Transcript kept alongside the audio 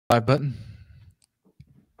Live button.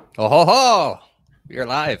 Oh ho ho! You're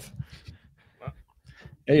live.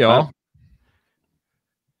 Hey y'all.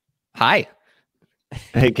 Hi.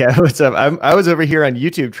 Hey Kev, what's up? I was over here on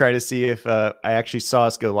YouTube trying to see if I actually saw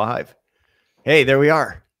us go live. Hey, there we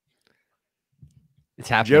are. It's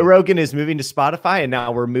happening. Joe Rogan is moving to Spotify, and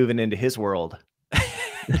now we're moving into his world.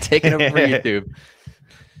 Taking over YouTube.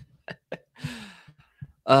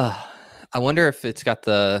 I wonder if it's got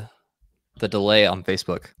the delay on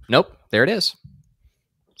Facebook. Nope, there it is.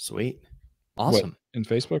 Sweet. Awesome. What, in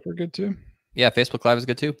Facebook we're good too? Yeah, Facebook Live is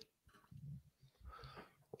good too.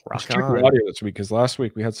 Let's check the audio this week because last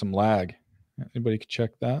week we had some lag. Anybody could check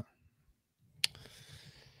that.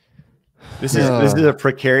 This is a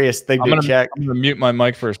precarious thing to check. I'm gonna mute my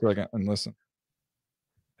mic for a second and listen.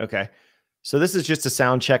 Okay. So this is just a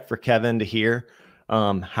sound check for Kevin to hear.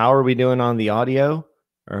 How are we doing on the audio?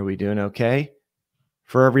 Are we doing okay?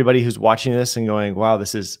 For everybody who's watching this and going, wow,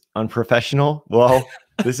 this is unprofessional. Well,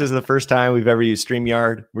 this is the first time we've ever used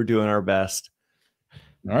StreamYard. We're doing our best.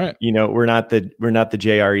 All right. You know, we're not the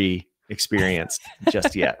JRE experience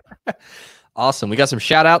just yet. Awesome. We got some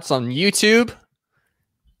shout outs on YouTube.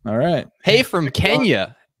 All right. Hey from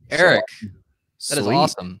Kenya, Eric. Sweet. That is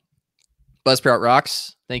awesome. Buzzsprout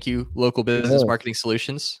rocks. Thank you, Local Business Marketing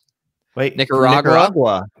Solutions. Wait,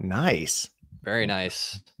 Nicaragua. Nice. Very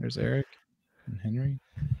nice. There's Eric and Henry.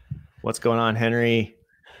 What's going on, Henry?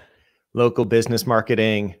 Local Business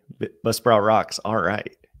Marketing, Buzzsprout rocks. All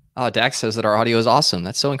right. Oh, Dax says that our audio is awesome.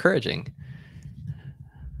 That's so encouraging.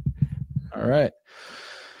 All right.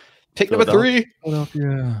 Pick number 3.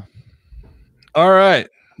 Philadelphia. All right.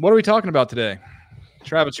 What are we talking about today?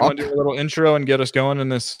 Travis, you want to do a little intro and get us going in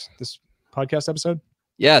this podcast episode?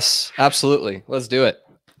 Yes, absolutely. Let's do it.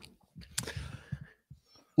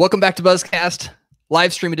 Welcome back to Buzzcast,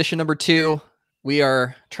 live stream edition number 2. We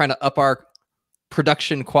are trying to up our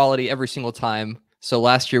production quality every single time. So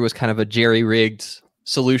last year was kind of a jerry-rigged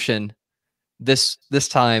solution. This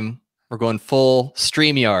time we're going full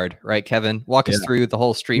StreamYard, right, Kevin? Walk us through the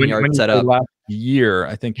whole StreamYard setup. Last year,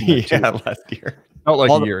 I think. Last year. Felt like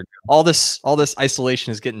a year ago. All this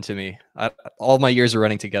isolation is getting to me. All my years are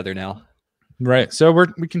running together now. Right. So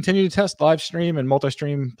we continue to test live stream and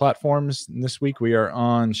multi-stream platforms. And this week we are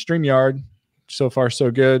on StreamYard. So far, so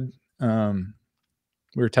good.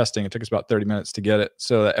 We were testing. It took us about 30 minutes to get it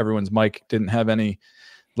so that everyone's mic didn't have any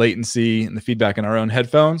latency and the feedback in our own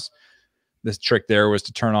headphones. This trick there was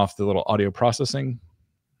to turn off the little audio processing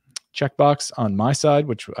checkbox on my side,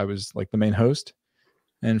 which I was like the main host.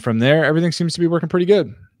 And from there, everything seems to be working pretty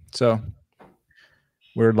good. So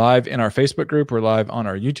we're live in our Facebook group. We're live on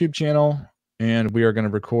our YouTube channel. And we are going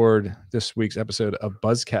to record this week's episode of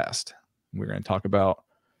Buzzcast. We're going to talk about,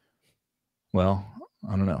 well,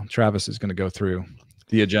 I don't know. Travis is going to go through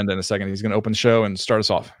the agenda in a second. He's going to open the show and start us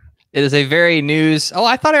off. It is a very news. Oh,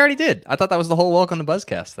 I thought I already did. I thought that was the whole welcome to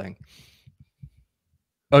Buzzcast thing.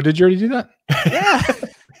 Oh, did you already do that? Yeah.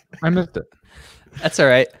 I missed it. That's all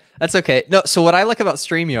right. That's okay. No, so what I like about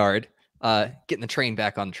StreamYard, getting the train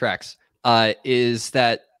back on tracks, is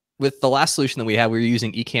that with the last solution that we had, we were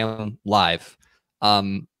using Ecamm Live.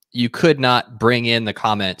 You could not bring in the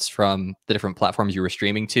comments from the different platforms you were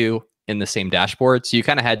streaming to in the same dashboard. So you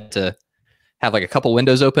kind of had to have like a couple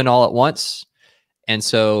windows open all at once. And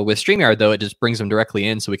so with StreamYard, though, it just brings them directly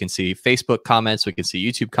in. So we can see Facebook comments, we can see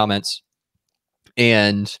YouTube comments,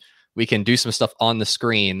 and we can do some stuff on the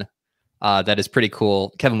screen that is pretty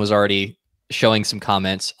cool. Kevin was already showing some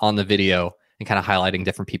comments on the video and kind of highlighting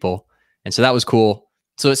different people. And so that was cool.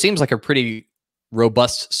 So it seems like a pretty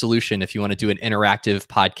robust solution if you want to do an interactive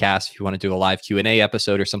podcast, if you want to do a live Q&A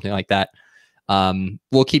episode or something like that.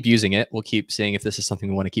 We'll keep using it. We'll keep seeing if this is something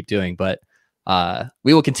we want to keep doing, but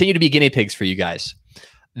we will continue to be guinea pigs for you guys.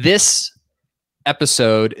 This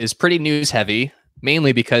episode is pretty news heavy,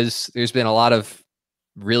 mainly because there's been a lot of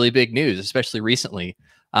really big news, especially recently.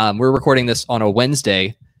 We're recording this on a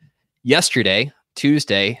Wednesday. Yesterday,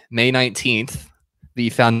 Tuesday, May 19th, the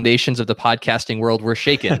foundations of the podcasting world were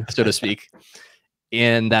shaken, so to speak,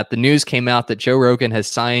 in that the news came out that Joe Rogan has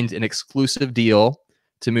signed an exclusive deal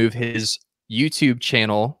to move his YouTube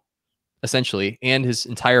channel, essentially, and his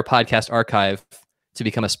entire podcast archive to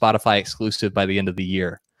become a Spotify exclusive by the end of the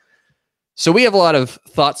year. So we have a lot of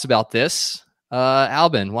thoughts about this.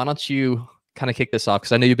 Albin, why don't you kind of kick this off?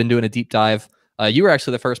 Because I know you've been doing a deep dive. You were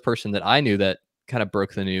actually the first person that I knew that kind of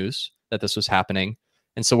broke the news that this was happening.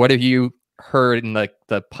 And so what have you heard in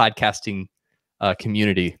the podcasting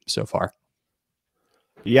community so far?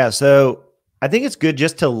 Yeah, so I think it's good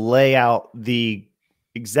just to lay out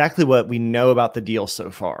exactly what we know about the deal so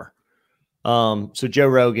far. So Joe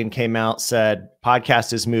Rogan came out, said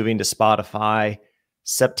podcast is moving to Spotify.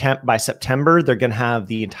 By September, they're going to have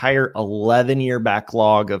the entire 11-year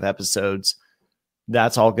backlog of episodes.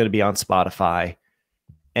 That's all going to be on Spotify.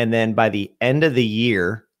 And then by the end of the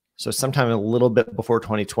year, so sometime a little bit before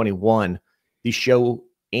 2021, the show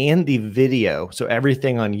and the video, so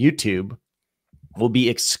everything on YouTube, will be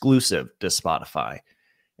exclusive to Spotify.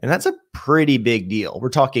 And that's a pretty big deal. We're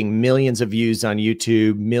talking millions of views on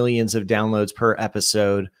YouTube, millions of downloads per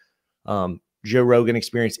episode. Joe Rogan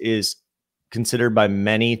Experience is considered by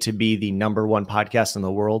many to be the #1 podcast in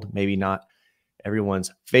the world. Maybe not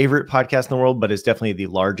everyone's favorite podcast in the world, but it's definitely the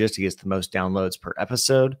largest. He gets the most downloads per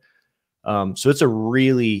episode. So it's a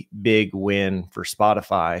really big win for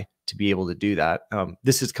Spotify to be able to do that.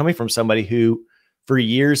 This is coming from somebody who for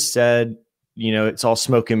years said, you know, it's all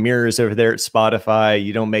smoke and mirrors over there at Spotify.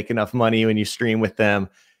 You don't make enough money when you stream with them.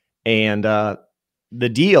 And the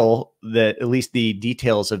deal, that at least the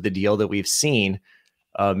details of the deal that we've seen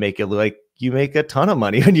make it look like you make a ton of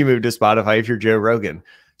money when you move to Spotify if you're Joe Rogan.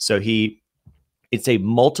 So it's a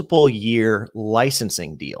multiple year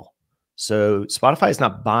licensing deal. So Spotify is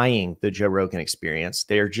not buying the Joe Rogan Experience.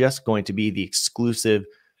 They are just going to be the exclusive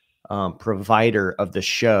provider of the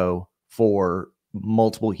show for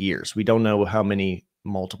multiple years. We don't know how many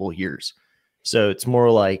multiple years. So it's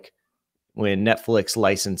more like when Netflix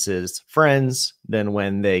licenses Friends than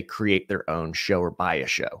when they create their own show or buy a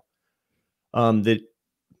show. The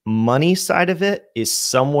money side of it is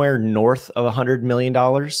somewhere north of $100 million.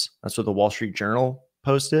 That's what the Wall Street Journal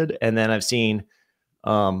posted. And then I've seen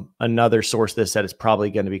another source that said it's probably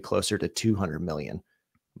going to be closer to 200 million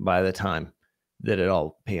by the time that it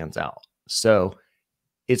all pans out. So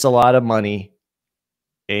it's a lot of money,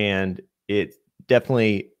 and it's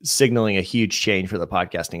definitely signaling a huge change for the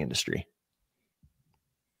podcasting industry.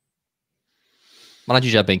 Why don't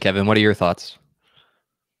you jump in, Kevin? What are your thoughts?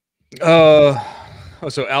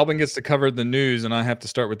 So Albin gets to cover the news and I have to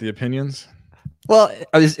start with the opinions. Well,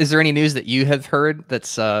 is there any news that you have heard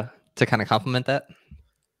that's to kind of complement that?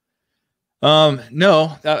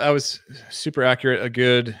 No, that was super accurate. A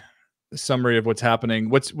good summary of what's happening.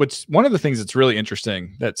 What's one of the things that's really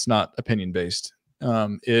interesting that's not opinion based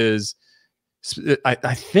is I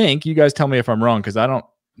think, you guys tell me if I'm wrong, because I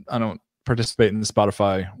don't participate in the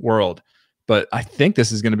Spotify world, but I think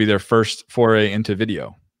this is going to be their first foray into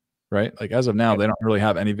video, right? Like as of now, they don't really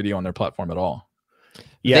have any video on their platform at all.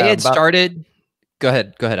 Yeah, they had started. Go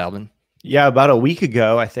ahead, Alvin. Yeah, about a week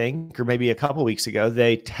ago, I think, or maybe a couple weeks ago,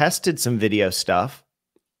 they tested some video stuff.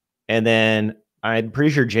 And then I'm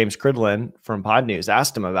pretty sure James Cridlin from Pod News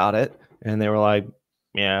asked them about it. And they were like,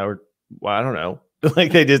 yeah, well, I don't know.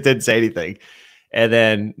 Like they just didn't say anything. And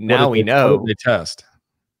then now we know. What did they test?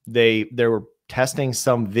 They were testing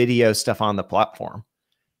some video stuff on the platform.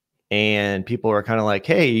 And people were kind of like,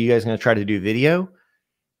 hey, you guys going to try to do video?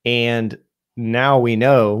 And now we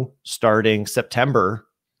know, starting September,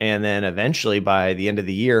 and then eventually by the end of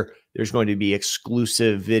the year, there's going to be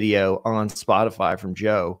exclusive video on Spotify from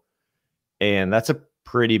Joe. And that's a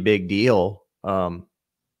pretty big deal.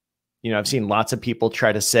 You know, I've seen lots of people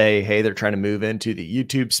try to say, hey, they're trying to move into the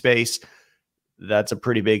YouTube space. That's a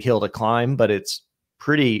pretty big hill to climb, but it's a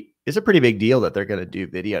pretty big deal that they're going to do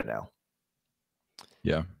video now.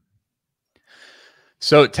 Yeah.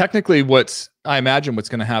 So technically I imagine what's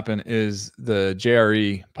going to happen is the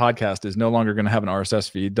JRE podcast is no longer going to have an RSS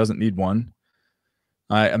feed, doesn't need one.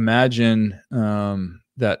 I imagine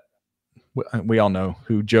that we all know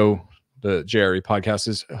who Joe, the JRE podcast,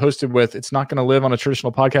 is hosted with. It's not going to live on a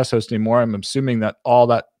traditional podcast host anymore. I'm assuming that all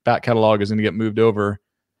that back catalog is going to get moved over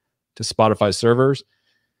to Spotify servers.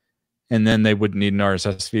 And then they wouldn't need an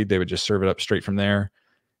RSS feed. They would just serve it up straight from there.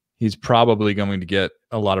 He's probably going to get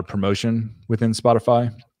a lot of promotion within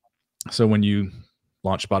Spotify. So when you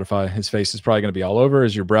launch Spotify, his face is probably going to be all over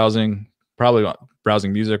as you're browsing, probably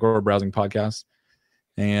browsing music or browsing podcasts.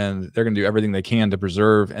 And they're going to do everything they can to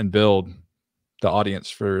preserve and build the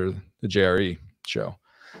audience for the JRE show.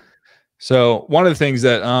 So one of the things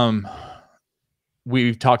that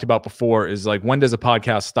we've talked about before is like, when does a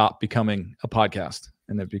podcast stop becoming a podcast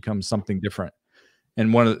and it becomes something different?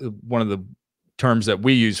 And one of the terms that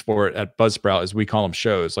we use for it at Buzzsprout is we call them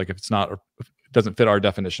shows. Like if it doesn't fit our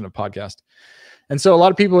definition of podcast. And so a lot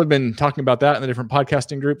of people have been talking about that in the different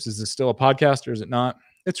podcasting groups. Is this still a podcast or is it not?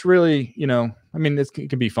 It's really, I mean, it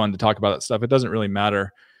can be fun to talk about that stuff. It doesn't really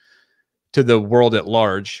matter to the world at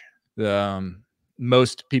large.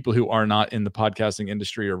 Most people who are not in the podcasting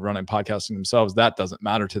industry or running podcasting themselves, that doesn't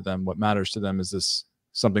matter to them. What matters to them is this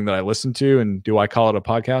something that I listen to, and do I call it a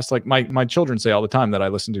podcast? Like my children say all the time that I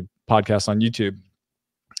listen to podcasts on YouTube.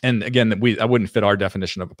 And again, I wouldn't fit our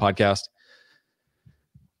definition of a podcast,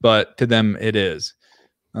 but to them it is.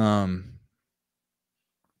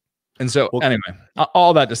 And so anyway,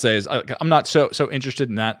 all that to say is I'm not so interested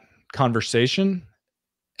in that conversation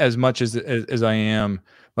as much as I am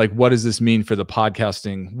like, what does this mean for the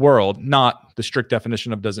podcasting world? Not the strict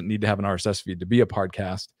definition of doesn't need to have an RSS feed to be a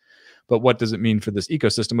podcast, but what does it mean for this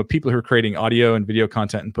ecosystem of people who are creating audio and video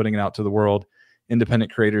content and putting it out to the world,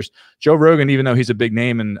 independent creators. Joe Rogan, even though he's a big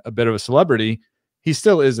name and a bit of a celebrity, he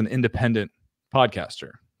still is an independent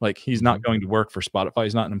podcaster. Like, he's not going to work for Spotify.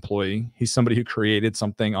 He's not an employee. He's somebody who created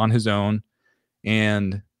something on his own,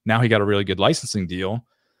 and now he got a really good licensing deal.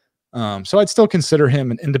 So I'd still consider him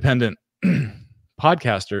an independent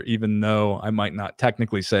podcaster, even though I might not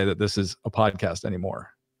technically say that this is a podcast anymore.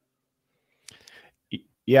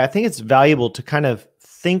 Yeah, I think it's valuable to kind of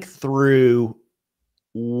think through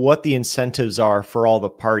what the incentives are for all the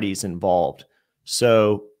parties involved.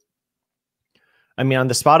 So, I mean, on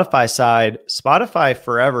the Spotify side, Spotify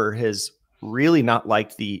forever has really not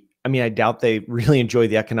liked I doubt they really enjoy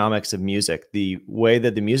the economics of music. The way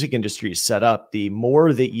that the music industry is set up, the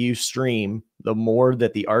more that you stream, the more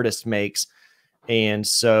that the artist makes. And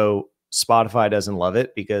so Spotify doesn't love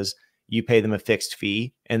it because you pay them a fixed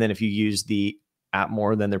fee. And then if you use the app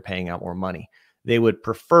more, then they're paying out more money. They would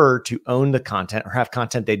prefer to own the content or have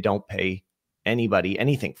content they don't pay anybody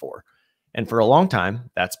anything for. And for a long time,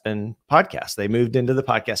 that's been podcasts. They moved into the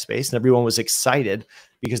podcast space and everyone was excited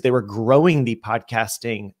because they were growing the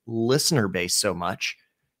podcasting listener base so much.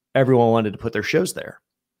 Everyone wanted to put their shows there,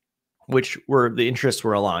 which were the interests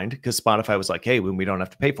were aligned because Spotify was like, hey, when we don't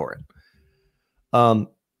have to pay for it.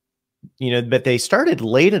 But they started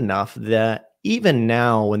late enough that even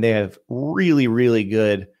now when they have really, really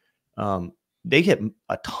good, they get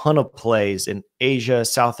a ton of plays in Asia,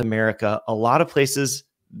 South America, a lot of places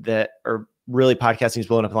that are really podcasting is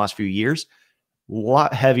blowing up in the last few years, a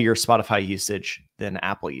lot heavier Spotify usage than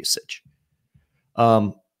Apple usage.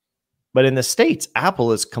 But in the States,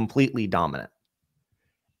 Apple is completely dominant.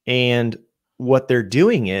 And what they're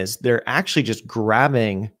doing is they're actually just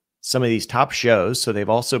grabbing some of these top shows. So they've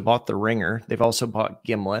also bought The Ringer. They've also bought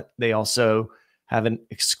Gimlet. They also have an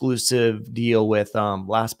exclusive deal with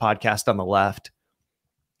Last Podcast on the Left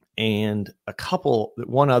and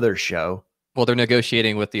one other show. Well, they're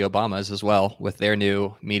negotiating with the Obamas as well with their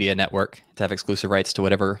new media network to have exclusive rights to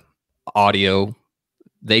whatever audio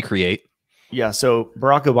they create. Yeah. So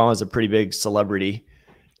Barack Obama is a pretty big celebrity.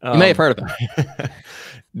 You may have heard of him.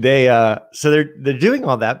 They're doing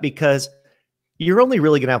all that because you're only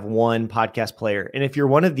really going to have one podcast player. And if you're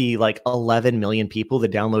one of the like 11 million people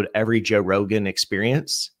that download every Joe Rogan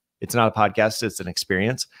experience, it's not a podcast, it's an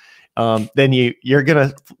experience. Then you're going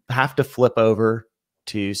to have to flip over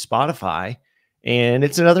to Spotify, and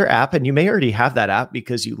it's another app. And you may already have that app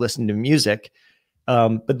because you listen to music.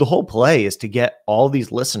 But the whole play is to get all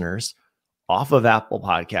these listeners off of Apple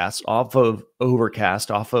Podcasts, off of Overcast,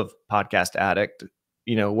 off of Podcast Addict,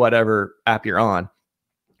 whatever app you're on,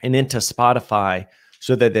 and into Spotify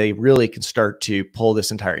so that they really can start to pull this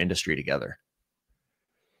entire industry together.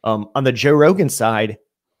 On the Joe Rogan side,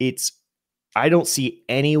 I don't see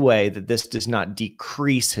any way that this does not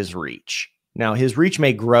decrease his reach. Now, his reach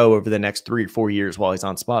may grow over the next 3 or 4 years while he's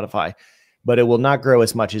on Spotify, but it will not grow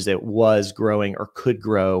as much as it was growing or could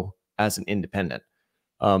grow as an independent.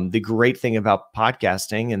 The great thing about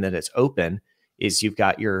podcasting and that it's open is you've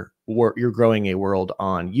got you're growing a world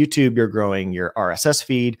on YouTube, you're growing your RSS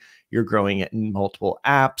feed, you're growing it in multiple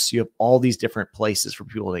apps. You have all these different places for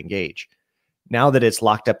people to engage. Now that it's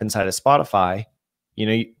locked up inside of Spotify,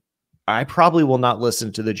 I probably will not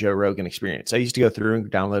listen to the Joe Rogan experience. I used to go through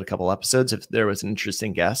and download a couple episodes if there was an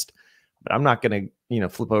interesting guest, but I'm not going to,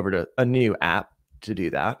 flip over to a new app to do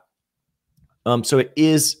that. So it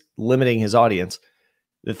is limiting his audience.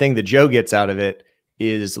 The thing that Joe gets out of it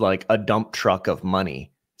is like a dump truck of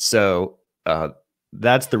money. So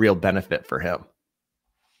that's the real benefit for him.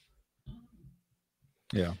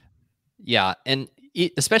 Yeah. Yeah. And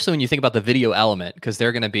especially when you think about the video element, because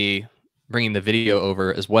they're going to be bringing the video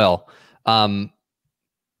over as well. How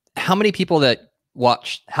many of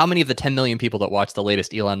the 10 million people that watched the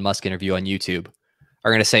latest Elon Musk interview on YouTube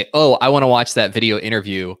are going to say, oh, I want to watch that video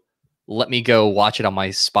interview. Let me go watch it on my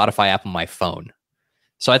Spotify app on my phone.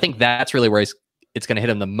 So I think that's really where it's going to hit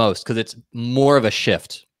him the most, because it's more of a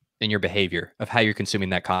shift in your behavior of how you're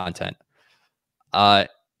consuming that content. And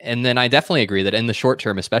then I definitely agree that in the short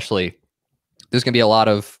term, especially, there's going to be a lot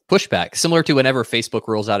of pushback, similar to whenever Facebook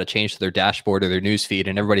rolls out a change to their dashboard or their news feed,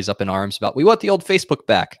 and everybody's up in arms about, we want the old Facebook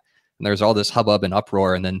back. And there's all this hubbub and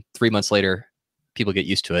uproar. And then 3 months later, people get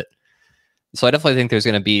used to it. So I definitely think there's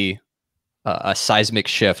going to be a seismic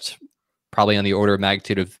shift, probably on the order of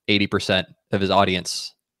magnitude of 80% of his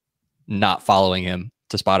audience not following him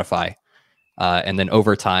to Spotify. And then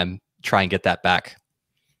over time, try and get that back?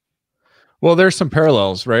 Well, there's some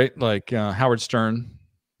parallels, right? Like Howard Stern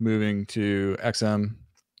moving to XM.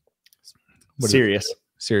 Sirius.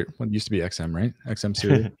 What used to be XM, right? XM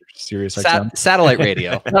Sirius XM. Satellite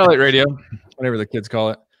radio. Satellite radio, whatever the kids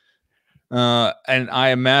call it. And I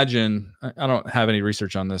imagine, I don't have any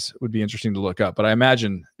research on this. It would be interesting to look up, but I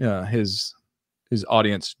imagine his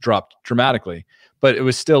audience dropped dramatically. But it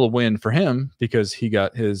was still a win for him because he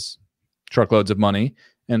got his truckloads of money,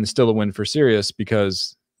 and still a win for Sirius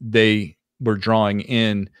because they were drawing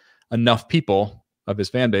in enough people of his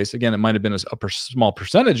fan base. Again, it might have been a small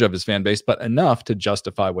percentage of his fan base, but enough to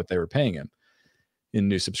justify what they were paying him in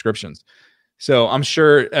new subscriptions. So I'm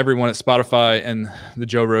sure everyone at Spotify and the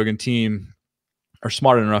Joe Rogan team are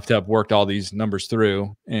smart enough to have worked all these numbers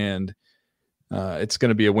through, and it's going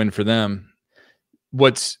to be a win for them.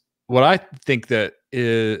 What I think that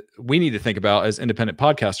we need to think about as independent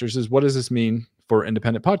podcasters is, what does this mean for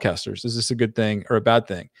independent podcasters? Is this a good thing or a bad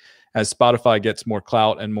thing? As Spotify gets more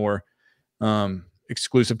clout and more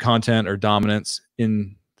exclusive content or dominance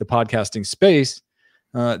in the podcasting space,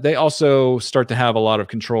 they also start to have a lot of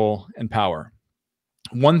control and power.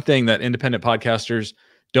 One thing that independent podcasters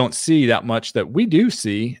don't see that much that we do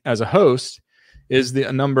see as a host is the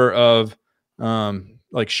number of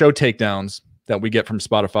like show takedowns that we get from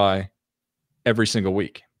Spotify every single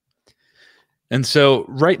week. And so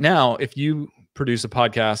right now, if you produce a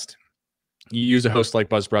podcast, you use a host like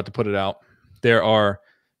Buzzsprout to put it out, there are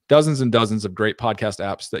dozens and dozens of great podcast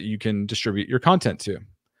apps that you can distribute your content to.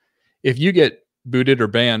 If you get booted or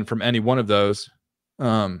banned from any one of those,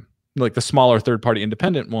 like the smaller third-party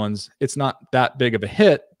independent ones, it's not that big of a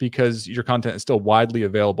hit because your content is still widely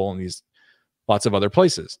available in these lots of other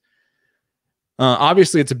places.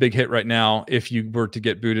 Obviously, it's a big hit right now if you were to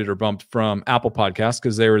get booted or bumped from Apple Podcasts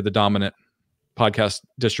because they were the dominant podcast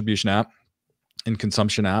distribution app and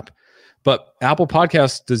consumption app. But Apple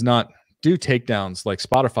Podcasts does not do takedowns like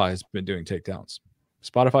Spotify has been doing takedowns.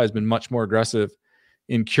 Spotify has been much more aggressive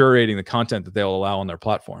in curating the content that they'll allow on their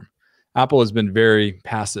platform. Apple has been very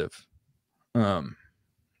passive. And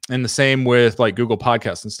the same with like Google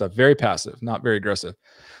Podcasts and stuff, very passive, not very aggressive.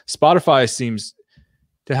 Spotify seems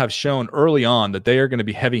to have shown early on that they are going to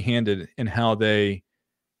be heavy-handed in how they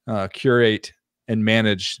curate and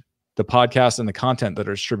manage the podcasts and the content that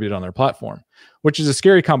are distributed on their platform, which is a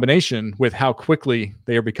scary combination with how quickly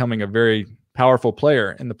they are becoming a very powerful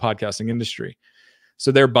player in the podcasting industry.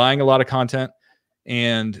 So they're buying a lot of content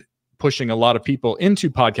and pushing a lot of people into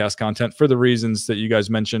podcast content for the reasons that you guys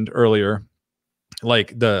mentioned earlier.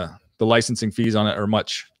 Like the licensing fees on it are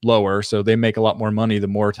much lower, so they make a lot more money the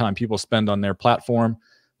more time people spend on their platform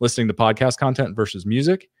listening to podcast content versus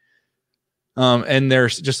music. And they're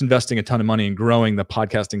just investing a ton of money in growing the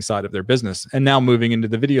podcasting side of their business and now moving into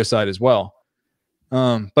the video side as well.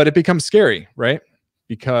 But it becomes scary, right?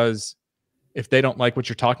 Because if they don't like what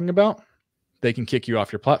you're talking about, they can kick you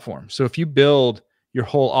off your platform. So if you build your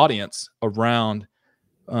whole audience around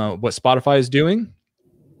what Spotify is doing,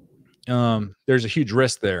 there's a huge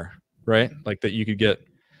risk there, right? Like that you could get,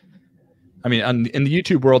 I mean, in the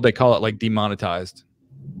YouTube world, they call it like demonetized,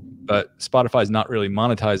 but Spotify is not really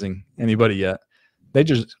monetizing anybody yet. They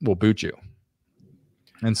just will boot you.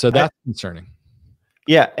 And so that's concerning.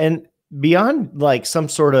 Yeah. And beyond like some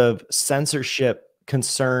sort of censorship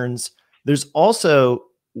concerns, there's also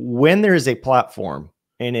when there is a platform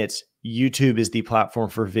and it's YouTube is the platform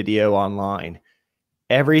for video online,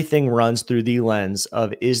 everything runs through the lens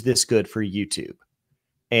of, is this good for YouTube?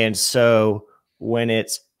 And so when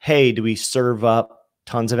it's, hey, do we serve up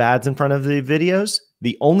tons of ads in front of the videos?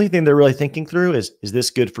 The only thing they're really thinking through is this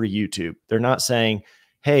good for YouTube? They're not saying,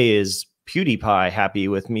 hey, is PewDiePie happy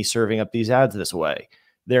with me serving up these ads this way?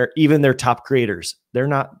 Even their top creators,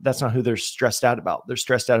 that's not who they're stressed out about. They're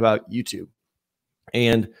stressed out about YouTube.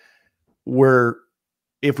 And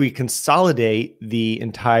if we consolidate the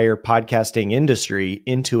entire podcasting industry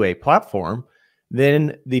into a platform,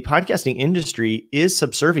 then the podcasting industry is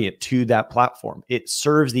subservient to that platform. It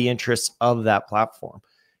serves the interests of that platform.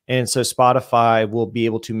 And so Spotify will be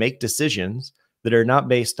able to make decisions that are not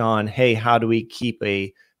based on, hey, how do we keep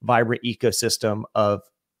a vibrant ecosystem of,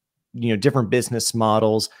 different business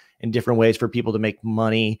models and different ways for people to make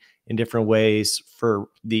money and different ways for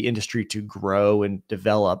the industry to grow and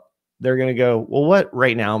develop. They're going to go, well, what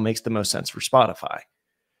right now makes the most sense for Spotify?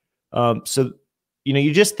 So,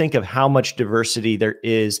 you just think of how much diversity there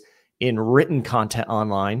is in written content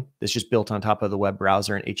online that's just built on top of the web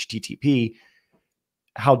browser and HTTP,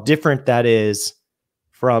 how different that is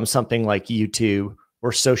from something like YouTube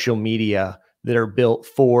or social media that are built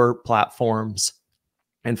for platforms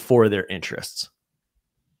and for their interests.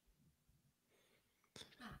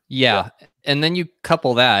 Yeah. And then you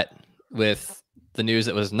couple that with the news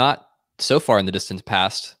that was not so far in the distant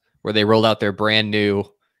past, where they rolled out their brand new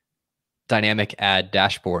dynamic ad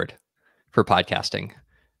dashboard for podcasting,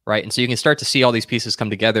 right? And so you can start to see all these pieces come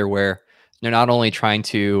together where they're not only trying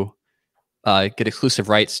to get exclusive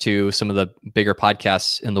rights to some of the bigger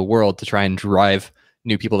podcasts in the world to try and drive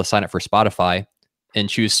new people to sign up for Spotify and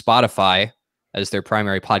choose Spotify as their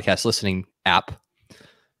primary podcast listening app.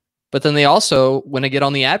 But then they also want to get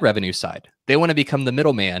on the ad revenue side. They want to become the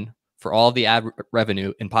middleman for all the ad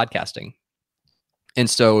revenue in podcasting. And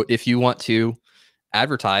so if you want to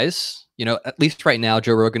advertise, at least right now,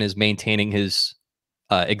 Joe Rogan is maintaining his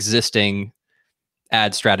existing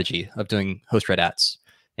ad strategy of doing host-read ads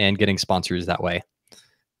and getting sponsors that way.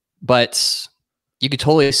 But you could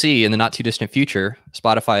totally see in the not too distant future,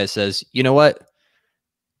 Spotify says, you know what?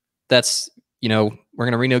 That's, we're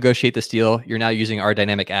going to renegotiate this deal. You're now using our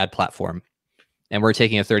dynamic ad platform, and we're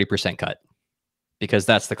taking a 30% cut because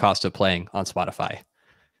that's the cost of playing on Spotify.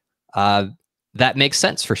 That makes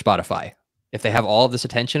sense for Spotify. If they have all of this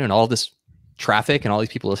attention and all this traffic and all these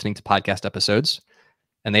people listening to podcast episodes,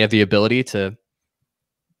 and they have the ability to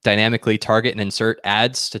dynamically target and insert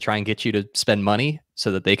ads to try and get you to spend money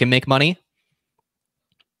so that they can make money,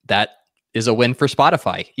 that is a win for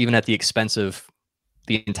Spotify, even at the expense of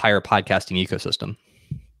the entire podcasting ecosystem.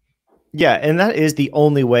 Yeah, and that is the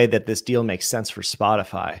only way that this deal makes sense for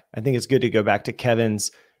Spotify. I think it's good to go back to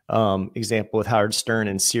Kevin's example with Howard Stern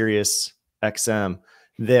and Sirius XM,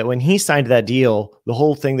 that when he signed that deal, the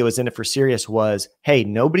whole thing that was in it for Sirius was, hey,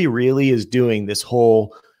 nobody really is doing this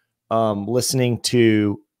whole listening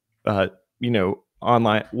to,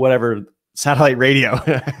 online, whatever, satellite radio.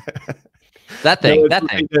 That thing.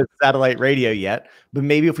 Satellite radio yet. But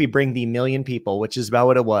maybe if we bring the 1 million people, which is about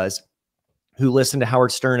what it was, who listen to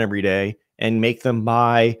Howard Stern every day and make them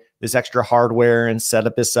buy this extra hardware and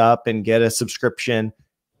set this up and get a subscription,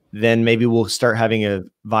 then maybe we'll start having a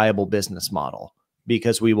viable business model,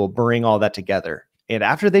 because we will bring all that together. And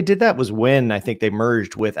after they did that was when I think they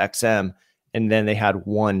merged with XM, and then they had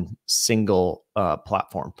one single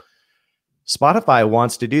platform. Spotify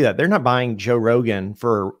wants to do that. They're not buying Joe Rogan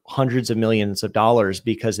for hundreds of millions of dollars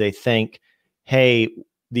because they think, hey,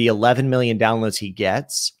 the 11 million downloads he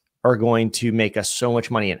gets are going to make us so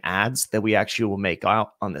much money in ads that we actually will make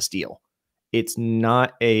out on this deal. They're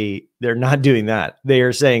not doing that. They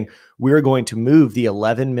are saying, we're going to move the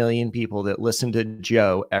 11 million people that listen to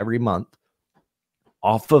Joe every month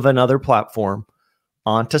off of another platform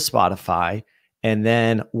onto Spotify. And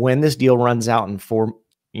then when this deal runs out in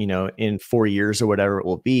 4 years or whatever it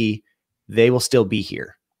will be, they will still be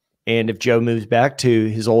here. And if Joe moves back to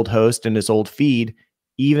his old host and his old feed,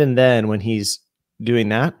 even then when he's doing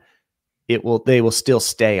that, they will still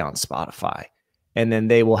stay on Spotify. And then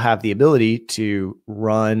they will have the ability to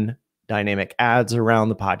run dynamic ads around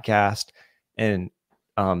the podcast. And,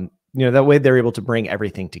 that way they're able to bring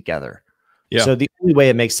everything together. Yeah. So the only way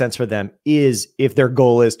it makes sense for them is if their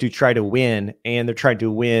goal is to try to win, and they're trying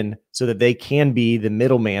to win so that they can be the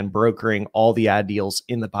middleman brokering all the ad deals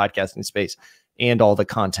in the podcasting space and all the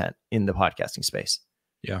content in the podcasting space.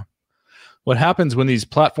 Yeah. What happens when these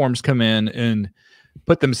platforms come in and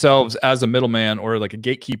put themselves as a middleman or like a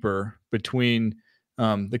gatekeeper between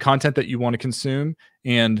the content that you want to consume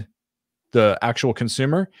and the actual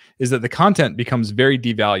consumer, is that the content becomes very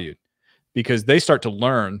devalued, because they start to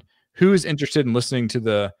learn who is interested in listening to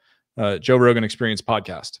the Joe Rogan Experience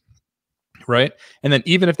podcast, right? And then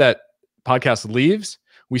even if that podcast leaves,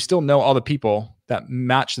 we still know all the people that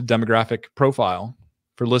match the demographic profile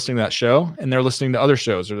for listening to that show, and they're listening to other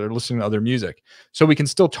shows or they're listening to other music. So we can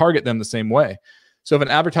still target them the same way. So if an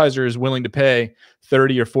advertiser is willing to pay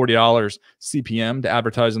 $30 or $40 CPM to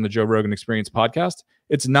advertise on the Joe Rogan Experience podcast,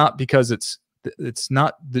 it's not because it's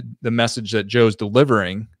not the message that Joe's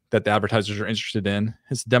delivering that the advertisers are interested in.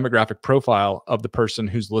 It's the demographic profile of the person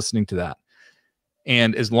who's listening to that.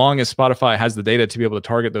 And as long as Spotify has the data to be able to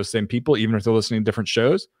target those same people, even if they're listening to different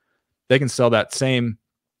shows, they can sell that same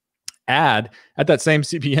ad at that same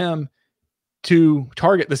CPM to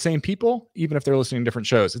target the same people, even if they're listening to different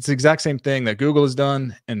shows. It's the exact same thing that Google has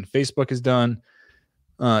done and Facebook has done.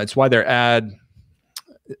 It's why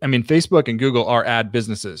Facebook and Google are ad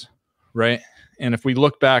businesses, right? And if we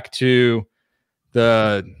look back to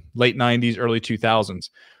the late 90s, early 2000s,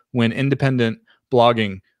 when independent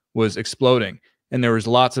blogging was exploding, and there was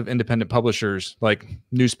lots of independent publishers like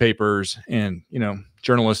newspapers and,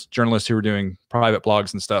 journalists who were doing private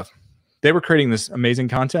blogs and stuff. They were creating this amazing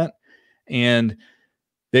content, and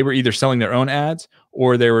they were either selling their own ads,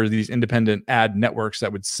 or there were these independent ad networks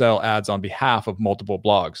that would sell ads on behalf of multiple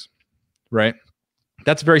blogs, right?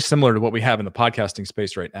 That's very similar to what we have in the podcasting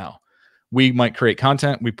space right now. We might create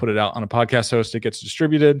content, we put it out on a podcast host, it gets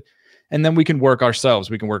distributed, and then we can work ourselves.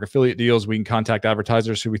 We can work affiliate deals, we can contact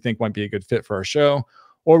advertisers who we think might be a good fit for our show,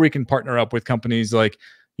 or we can partner up with companies like,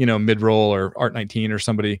 Midroll or Art19 or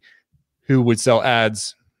somebody who would sell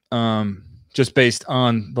ads just based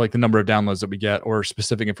on like the number of downloads that we get or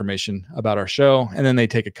specific information about our show, and then they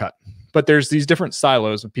take a cut. But there's these different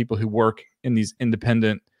silos of people who work in these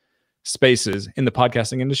independent spaces in the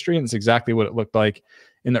podcasting industry, and it's exactly what it looked like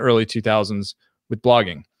in the early 2000s with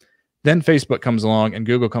blogging. Then Facebook comes along and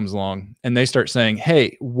Google comes along, and they start saying,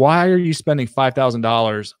 hey, why are you spending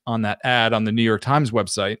 $5,000 on that ad on the New York Times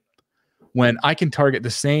website when I can target the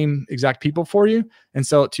same exact people for you and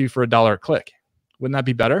sell it to you for $1 a click? Wouldn't that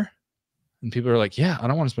be better? And people are like, yeah, I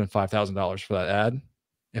don't want to spend $5,000 for that ad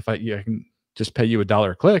if I can just pay you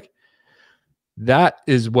 $1 a click. That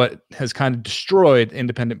is what has kind of destroyed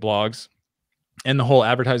independent blogs and the whole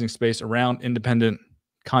advertising space around independent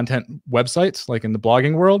content websites, like in the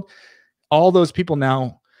blogging world. All those people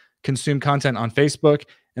now consume content on Facebook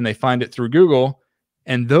and they find it through Google,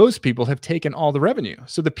 and those people have taken all the revenue.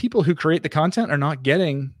 So the people who create the content are not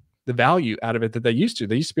getting the value out of it that they used to.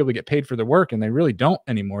 They used to be able to get paid for their work, and they really don't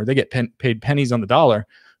anymore. They get paid pennies on the dollar.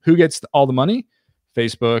 Who gets all the money?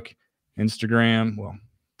 Facebook, Instagram. Well,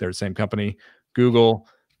 they're the same company. Google.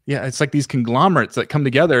 Yeah, it's like these conglomerates that come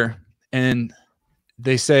together and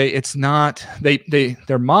they say it's not,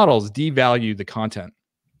 their models devalue the content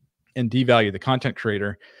and devalue the content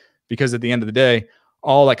creator, because at the end of the day,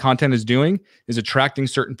 all that content is doing is attracting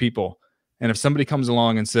certain people. And if somebody comes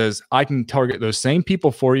along and says, I can target those same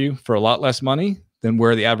people for you for a lot less money, then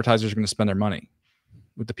where are the advertisers going to spend their money?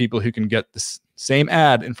 With the people who can get the same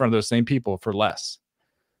ad in front of those same people for less.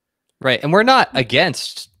 Right. And we're not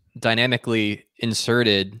against dynamically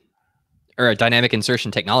inserted or a dynamic insertion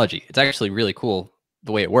technology. It's actually really cool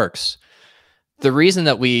the way it works. The reason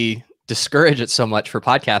that we discourage it so much for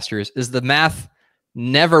podcasters is the math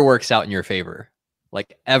never works out in your favor,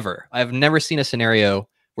 like ever. I've never seen a scenario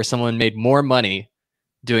where someone made more money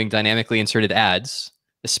doing dynamically inserted ads,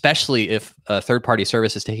 especially if a third-party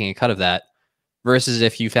service is taking a cut of that, versus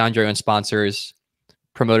if you found your own sponsors,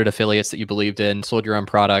 promoted affiliates that you believed in, sold your own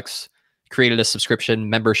products, created a subscription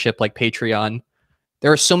membership like Patreon.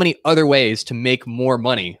 There are so many other ways to make more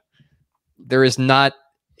money. There is not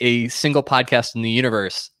a single podcast in the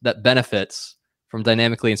universe that benefits from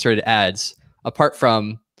dynamically inserted ads, apart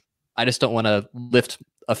from, I just don't want to lift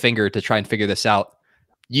a finger to try and figure this out.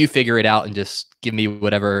 You figure it out and just give me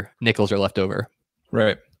whatever nickels are left over.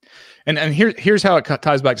 Right. And here's how it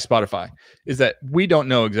ties back to Spotify, is that we don't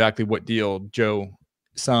know exactly what deal Joe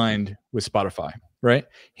signed with Spotify, right?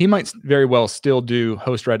 He might very well still do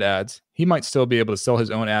host-read ads. He might still be able to sell his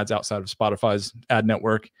own ads outside of Spotify's ad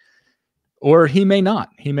network, or he may not.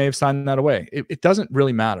 He may have signed that away. It doesn't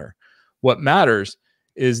really matter. What matters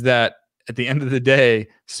is that at the end of the day,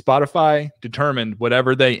 Spotify determined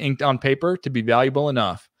whatever they inked on paper to be valuable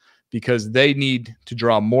enough, because they need to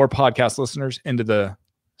draw more podcast listeners into the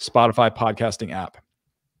Spotify podcasting app.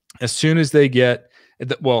 As soon as they get,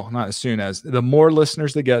 well, not as soon as, the more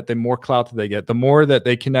listeners they get, the more clout that they get, the more that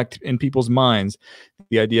they connect in people's minds.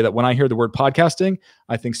 The idea that when I hear the word podcasting,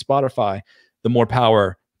 I think Spotify, the more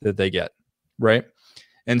power that they get, right?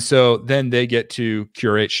 And so then they get to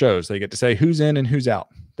curate shows. They get to say who's in and who's out.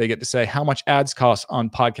 They get to say how much ads cost on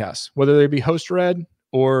podcasts, whether they be host-read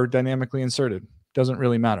or dynamically inserted. Doesn't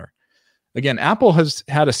really matter. Again, Apple has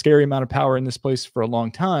had a scary amount of power in this place for a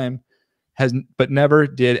long time, but never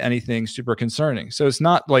did anything super concerning. So it's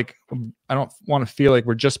not like, I don't want to feel like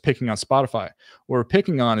we're just picking on Spotify. What we're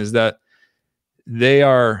picking on is that they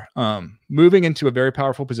are moving into a very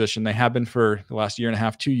powerful position. They have been for the last year and a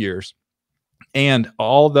half, 2 years. And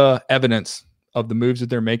all the evidence of the moves that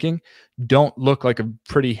they're making don't look like a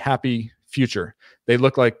pretty happy future. They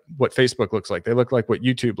look like what Facebook looks like. They look like what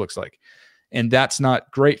YouTube looks like. And that's not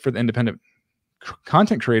great for the independent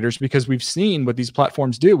content creators, because we've seen what these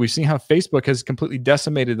platforms do. We've seen how Facebook has completely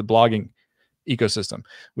decimated the blogging ecosystem.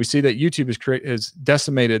 We see that YouTube has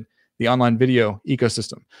decimated the online video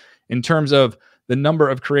ecosystem. In terms of the number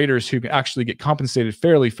of creators who actually get compensated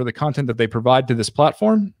fairly for the content that they provide to this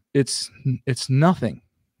platform, it's nothing.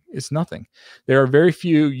 It's nothing. There are very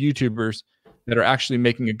few YouTubers that are actually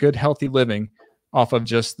making a good, healthy living off of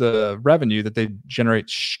just the revenue that they generate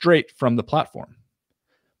straight from the platform.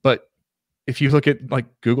 But if you look at like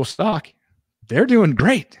Google stock, they're doing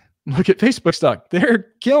great. Look at Facebook stock, they're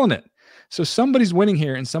killing it. So somebody's winning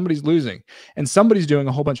here and somebody's losing, and somebody's doing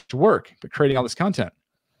a whole bunch of work, but creating all this content.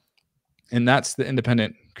 And that's the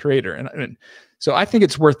independent creator. And so I think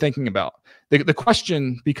it's worth thinking about. The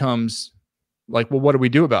question becomes, Like, well, what do we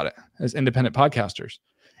do about it as independent podcasters?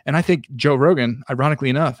 And I think Joe Rogan, ironically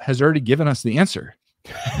enough, has already given us the answer.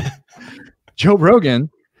 Joe Rogan,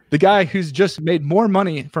 the guy who's just made more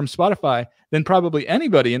money from Spotify than probably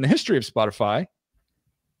anybody in the history of Spotify,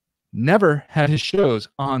 never had his shows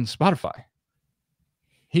on Spotify.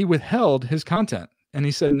 He withheld his content. And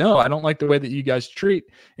he said, no, I don't like the way that you guys treat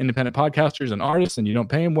independent podcasters and artists, and you don't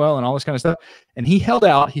pay them well and all this kind of stuff. And he held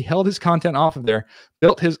out. He held his content off of there,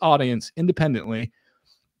 built his audience independently,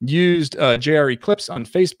 used JRE clips on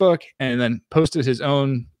Facebook, and then posted his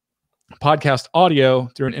own podcast audio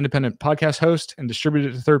through an independent podcast host and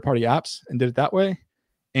distributed it to third-party apps and did it that way.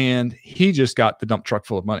 And he just got the dump truck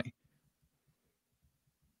full of money.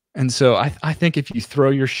 And so I think if you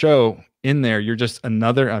throw your show in there, you're just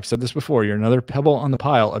another, I've said this before, you're another pebble on the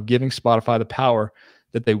pile of giving Spotify the power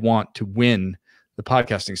that they want to win the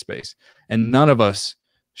podcasting space. And none of us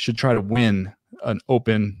should try to win an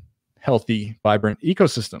open, healthy, vibrant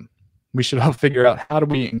ecosystem. We should all figure out how do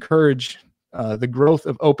we encourage the growth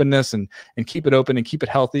of openness and keep it open and keep it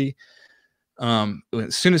healthy. As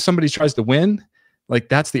soon as somebody tries to win, like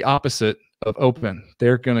that's the opposite of open.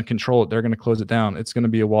 They're going to control it. They're going to close it down. It's going to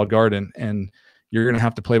be a walled garden, and you're going to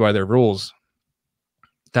have to play by their rules.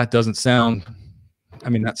 That doesn't sound, I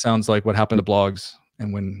mean, that sounds like what happened to blogs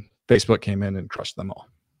and when Facebook came in and crushed them all.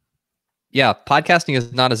 Yeah, podcasting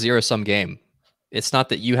is not a zero-sum game. It's not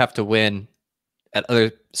that you have to win at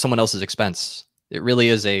someone else's expense. It really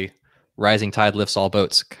is a rising tide lifts all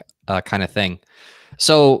boats kind of thing.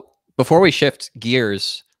 So before we shift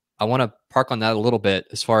gears, I want to park on that a little bit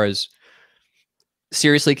as far as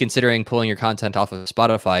seriously considering pulling your content off of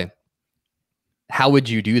Spotify. How would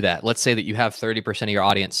you do that? Let's say that you have 30% of your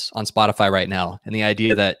audience on Spotify right now, and the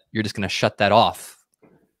idea that you're just going to shut that off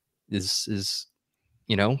is,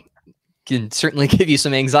 you know, can certainly give you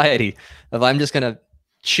some anxiety. If I'm just going to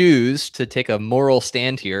choose to take a moral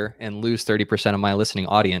stand here and lose 30% of my listening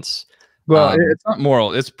audience. Well, it's not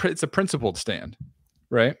moral. It's a principled stand,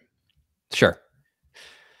 right? Sure.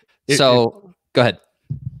 Go ahead.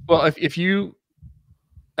 Well, if you,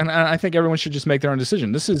 and I think everyone should just make their own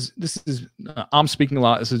decision. This is I'm speaking a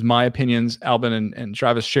lot. This is my opinions. Albin and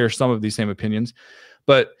Travis share some of these same opinions,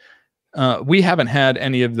 but we haven't had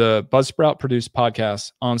any of the Buzzsprout produced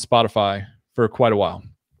podcasts on Spotify for quite a while.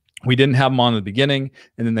 We didn't have them on in the beginning,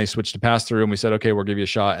 and then they switched to pass through, and we said, okay, we'll give you a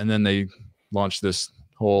shot. And then they launched this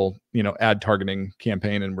whole, ad targeting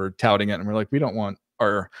campaign, and we're touting it. And we're like, we don't want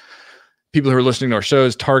our people who are listening to our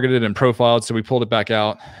shows targeted and profiled. So we pulled it back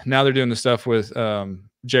out. Now they're doing the stuff with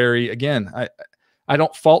Jerry. Again, I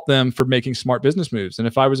don't fault them for making smart business moves. And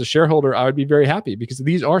if I was a shareholder, I would be very happy because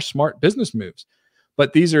these are smart business moves.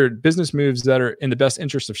 But these are business moves that are in the best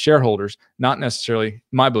interest of shareholders, not necessarily,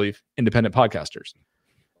 my belief, independent podcasters.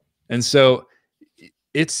 And so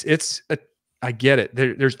I get it.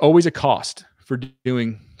 There's always a cost for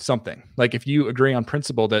doing something. Like if you agree on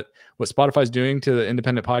principle that what Spotify's doing to the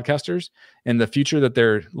independent podcasters and the future that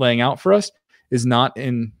they're laying out for us is not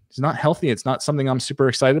healthy. It's not something I'm super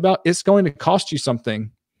excited about. It's going to cost you something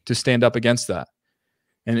to stand up against that.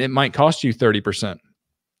 And it might cost you 30%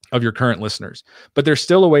 of your current listeners, but there's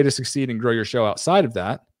still a way to succeed and grow your show outside of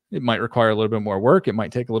that. It might require a little bit more work. It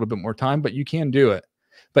might take a little bit more time, but you can do it.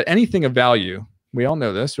 But anything of value, we all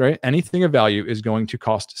know this, right? Anything of value is going to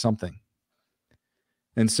cost something.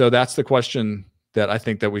 And so that's the question that I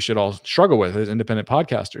think that we should all struggle with as independent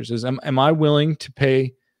podcasters is, am I willing to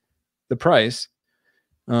pay the price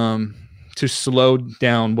to slow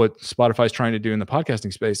down what Spotify is trying to do in the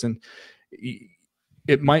podcasting space? And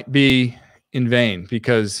it might be in vain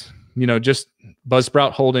because, just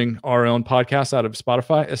Buzzsprout holding our own podcast out of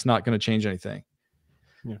Spotify, it's not going to change anything.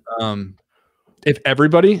 Yeah. If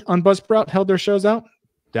everybody on Buzzsprout held their shows out,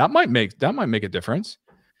 that might make a difference.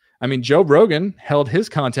 I mean, Joe Rogan held his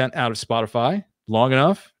content out of Spotify long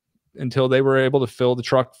enough until they were able to fill the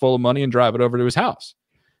truck full of money and drive it over to his house.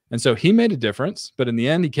 And so he made a difference, but in the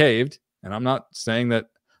end he caved. And I'm not saying that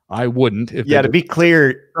I wouldn't. If to be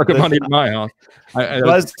clear, money to my house.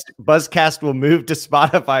 Buzzcast will move to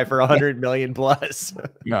Spotify for 100 million plus.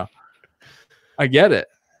 Yeah, I get it.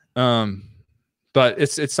 But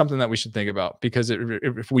it's something that we should think about because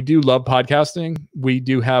if we do love podcasting, we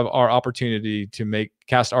do have our opportunity to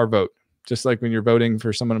cast our vote. Just like when you're voting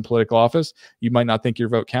for someone in political office, you might not think your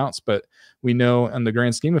vote counts, but we know in the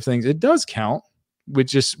grand scheme of things, it does count.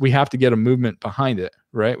 We have to get a movement behind it,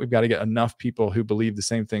 right? We've got to get enough people who believe the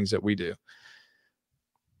same things that we do.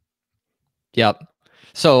 Yep.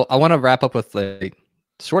 So I want to wrap up with a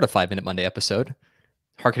sort of 5-Minute Monday episode,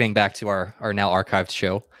 harkening back to our now archived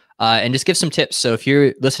show. And just give some tips. So if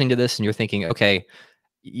you're listening to this and you're thinking, okay,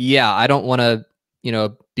 yeah, I don't want to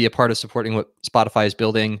be a part of supporting what Spotify is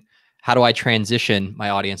building? How do I transition my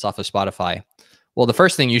audience off of Spotify? Well, the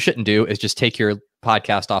first thing you shouldn't do is just take your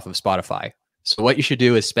podcast off of Spotify. So what you should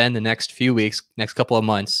do is spend the next few weeks, next couple of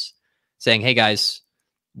months saying, hey guys,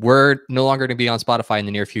 we're no longer going to be on Spotify in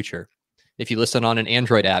the near future. If you listen on an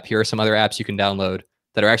Android app, here are some other apps you can download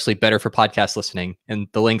that are actually better for podcast listening. And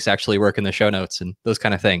the links actually work in the show notes and those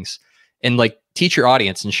kind of things. And like teach your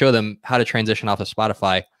audience and show them how to transition off of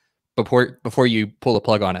Spotify before you pull the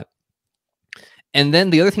plug on it. And then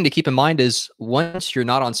the other thing to keep in mind is once you're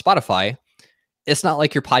not on Spotify, it's not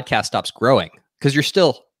like your podcast stops growing because you're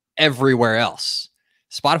still everywhere else.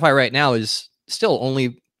 Spotify right now is still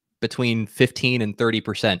only between 15 and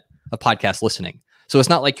 30% of podcast listening. So it's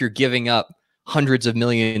not like you're giving up hundreds of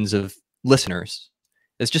millions of listeners.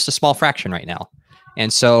 It's just a small fraction right now.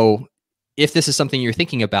 And so if this is something you're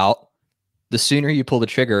thinking about, the sooner you pull the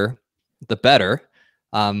trigger, the better,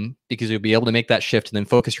 because you'll be able to make that shift and then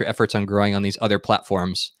focus your efforts on growing on these other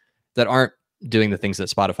platforms that aren't doing the things that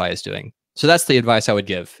Spotify is doing. So that's the advice I would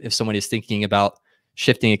give if someone is thinking about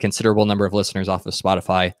shifting a considerable number of listeners off of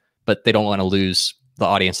Spotify, but they don't want to lose the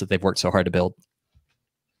audience that they've worked so hard to build.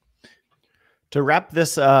 To wrap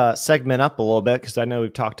this segment up a little bit, because I know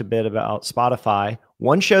we've talked a bit about Spotify,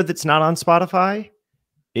 one show that's not on Spotify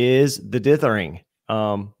is The Dithering,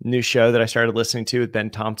 new show that I started listening to with Ben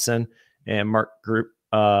Thompson and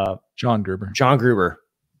John Gruber.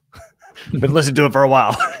 Been listening to it for a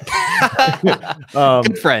while.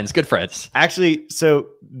 Good friends. Actually, so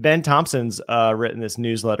Ben Thompson's written this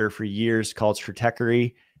newsletter for years called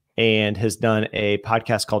Stratechery and has done a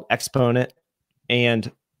podcast called Exponent.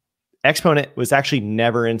 And Exponent was actually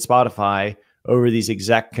never in Spotify over these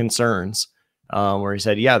exact concerns, where he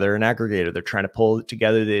said, yeah, they're an aggregator. They're trying to pull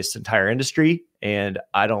together this entire industry. And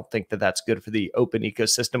I don't think that that's good for the open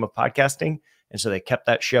ecosystem of podcasting. And so they kept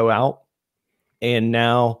that show out. And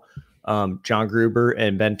now John Gruber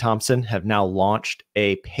and Ben Thompson have now launched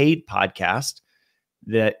a paid podcast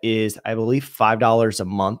that is, I believe, $5 a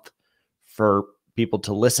month for people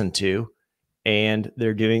to listen to. And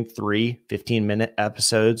they're doing 3 15-minute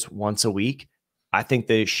episodes once a week. I think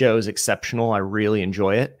the show is exceptional. I really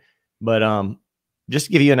enjoy it. But just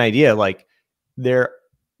to give you an idea, like the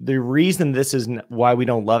reason this is why we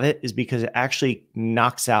don't love it is because it actually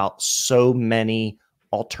knocks out so many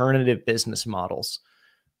alternative business models.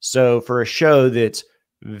 So for a show that's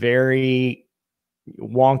very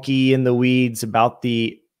wonky in the weeds about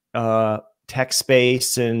the tech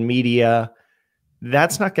space and media,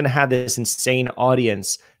 that's not going to have this insane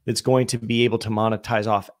audience that's going to be able to monetize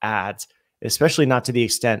off ads, especially not to the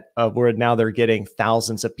extent of where now they're getting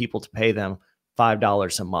thousands of people to pay them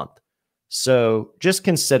 $5 a month. So just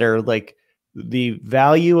consider like the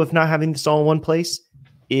value of not having this all in one place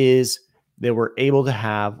is that we're able to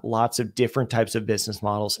have lots of different types of business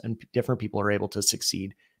models and different people are able to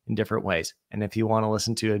succeed in different ways. And if you want to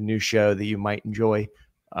listen to a new show that you might enjoy,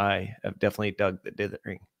 I have definitely dug The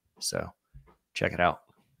Dithering. So check it out.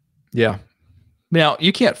 Yeah. Now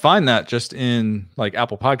you can't find that just in like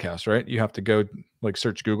Apple Podcasts, right? You have to go like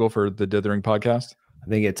search Google for The Dithering podcast. I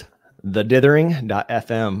think it's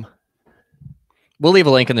thedithering.fm. We'll leave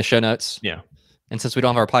a link in the show notes. Yeah. And since we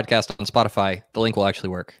don't have our podcast on Spotify, the link will actually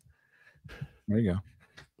work. There you go.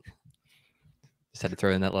 Just had to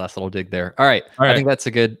throw in that last little dig there. All right. I think that's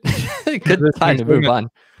a good time to move on.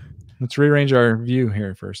 Let's rearrange our view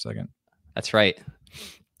here for a second. That's right.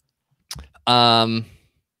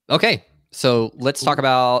 Okay. So let's talk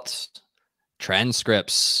about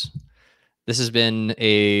transcripts. This has been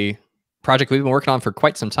a project we've been working on for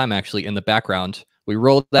quite some time, actually, in the background. We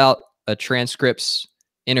rolled out a transcripts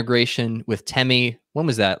integration with Temi. When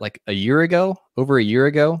was that? Like a year ago? Over a year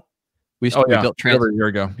ago? We built over a year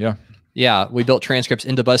ago. Yeah. Yeah. We built transcripts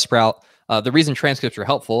into Buzzsprout. The reason transcripts are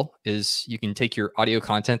helpful is you can take your audio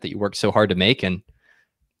content that you worked so hard to make and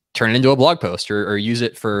turn it into a blog post or use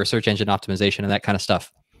it for search engine optimization and that kind of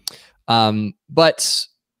stuff. But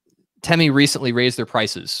Temi recently raised their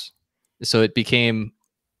prices, so it became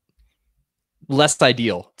less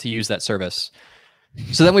ideal to use that service.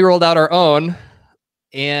 So then we rolled out our own,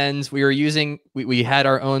 and we had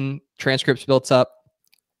our own transcripts built up,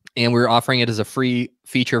 and we were offering it as a free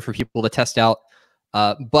feature for people to test out.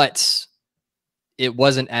 But it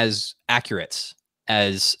wasn't as accurate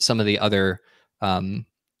as some of the other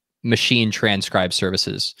machine transcribe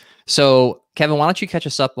services. So Kevin, why don't you catch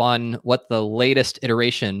us up on what the latest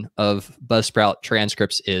iteration of Buzzsprout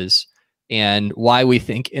transcripts is and why we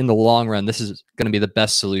think in the long run, this is going to be the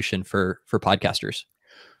best solution for podcasters.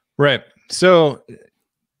 Right. So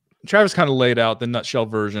Travis kind of laid out the nutshell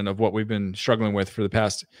version of what we've been struggling with for the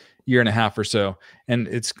past year and a half or so. And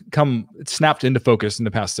it's snapped into focus in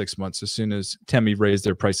the past 6 months as soon as Temi raised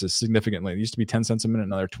their prices significantly. It used to be 10 cents a minute,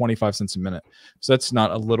 now they're 25 cents a minute. So that's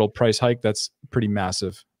not a little price hike. That's a pretty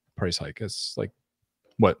massive price hike. It's like,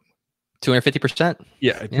 what? 250%?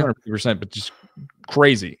 Yeah, 250%, but just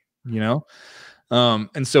crazy,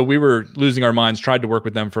 And so we were losing our minds, tried to work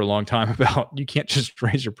with them for a long time about, you can't just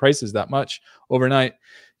raise your prices that much overnight.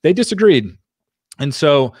 They disagreed. And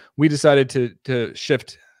so we decided to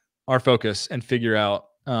shift our focus and figure out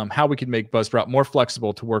how we could make Buzzsprout more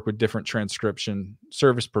flexible to work with different transcription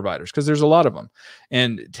service providers, because there's a lot of them.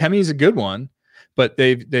 And Temi is a good one, but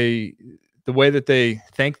the way that they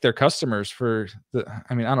thank their customers for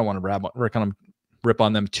I don't want to rip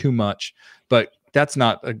on them too much, but that's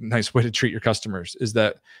not a nice way to treat your customers, is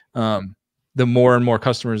that the more and more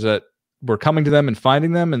customers that were coming to them and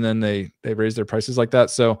finding them, and then they raise their prices like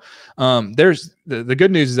that. So there's the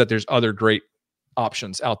good news is that there's other great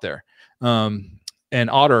options out there. And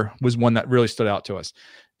Otter was one that really stood out to us.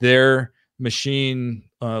 Their machine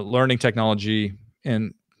learning technology,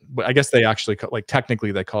 and I guess they actually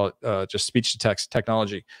technically they call it just speech to text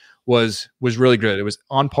technology, was really good. It was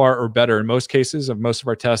on par or better in most cases of most of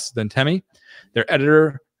our tests than Temi. Their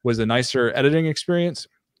editor was a nicer editing experience.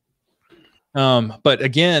 But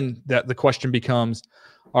again, the question becomes,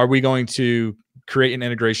 are we going to create an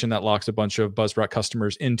integration that locks a bunch of Buzzsprout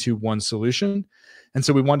customers into one solution? And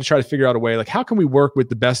so we wanted to try to figure out a way, how can we work with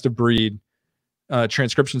the best of breed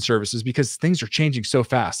transcription services, because things are changing so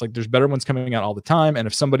fast. There's better ones coming out all the time. And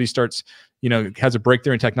if somebody starts, has a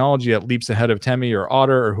breakthrough in technology that leaps ahead of Temi or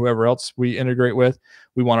Otter or whoever else we integrate with,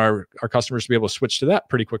 we want our customers to be able to switch to that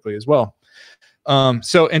pretty quickly as well.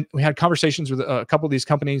 And we had conversations with a couple of these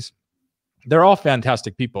companies. They're all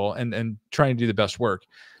fantastic people and trying to do the best work.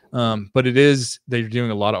 But they're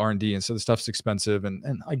doing a lot of R&D. And so the stuff's expensive,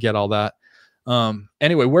 and I get all that.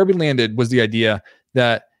 Anyway, where we landed was the idea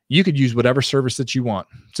that you could use whatever service that you want.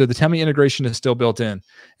 So the Temi integration is still built in.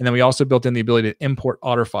 And then we also built in the ability to import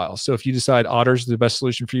Otter files. So if you decide Otter's the best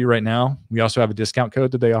solution for you right now, we also have a discount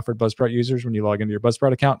code that they offer Buzzsprout users. When you log into your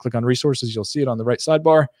Buzzsprout account, click on resources, you'll see it on the right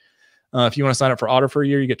sidebar. If you want to sign up for Otter for a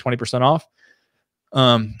year, you get 20% off.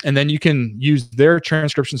 And then you can use their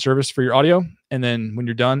transcription service for your audio. And then when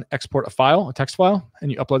you're done, export a text file, and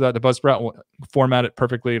you upload that to Buzzsprout. We'll format it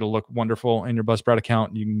perfectly. It'll look wonderful in your Buzzsprout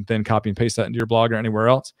account. You can then copy and paste that into your blog or anywhere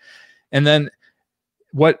else. And then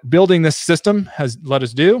what building this system has let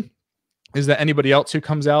us do is that anybody else who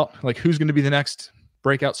comes out, who's going to be the next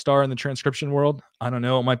breakout star in the transcription world? I don't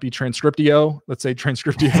know. It might be Transcriptio. Let's say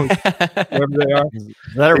Transcriptio, whoever they are.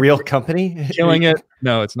 Is that a real company? Killing it.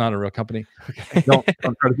 No, it's not a real company. Okay. Don't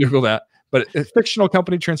try to Google that. But a fictional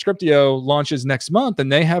company, Transcriptio, launches next month, and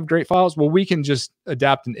they have great files. Well, we can just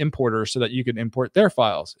adapt an importer so that you can import their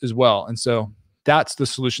files as well. And so that's the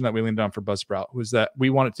solution that we leaned on for Buzzsprout, was that we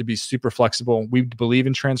want it to be super flexible. We believe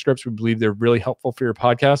in transcripts. We believe they're really helpful for your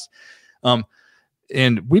podcast.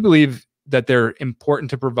 And we believe that they're important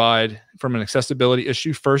to provide from an accessibility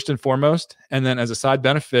issue first and foremost. And then as a side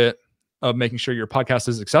benefit of making sure your podcast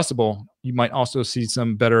is accessible, you might also see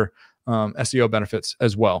some better SEO benefits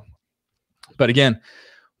as well. But again,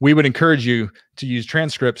 we would encourage you to use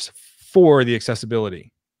transcripts for the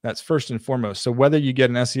accessibility. That's first and foremost. So whether you get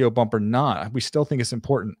an SEO bump or not, we still think it's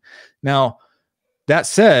important. Now, that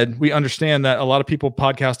said, we understand that a lot of people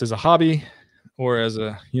podcast as a hobby or as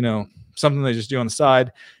a, something they just do on the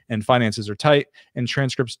side, and finances are tight, and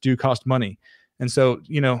transcripts do cost money. And so,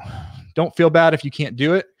 don't feel bad if you can't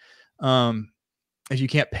do it, if you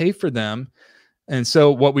can't pay for them. And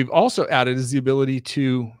so what we've also added is the ability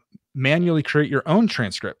to manually create your own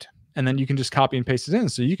transcript, and then you can just copy and paste it in.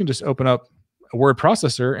 So you can just open up a word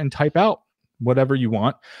processor and type out whatever you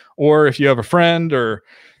want. Or if you have a friend or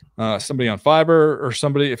somebody on Fiverr or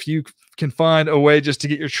somebody, if you can find a way just to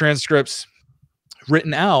get your transcripts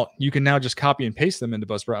written out, you can now just copy and paste them into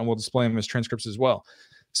Buzzsprout, and we'll display them as transcripts as well.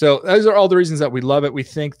 So those are all the reasons that we love it. We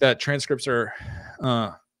think that transcripts are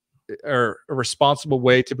a responsible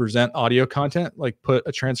way to present audio content, put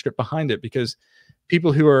a transcript behind it, because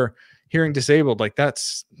people who are hearing disabled,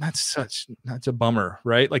 that's a bummer,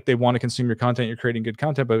 right? They want to consume your content, you're creating good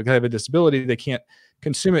content, but if they have a disability, they can't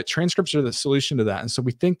consume it. Transcripts are the solution to that. And so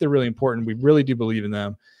we think they're really important. We really do believe in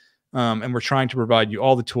them. And we're trying to provide you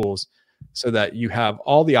all the tools so that you have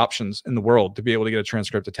all the options in the world to be able to get a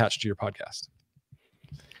transcript attached to your podcast.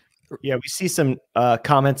 Yeah, we see some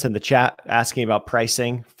comments in the chat asking about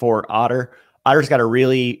pricing for Otter. Otter's got a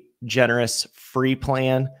really generous free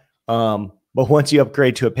plan. But once you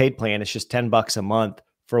upgrade to a paid plan, it's just $10 a month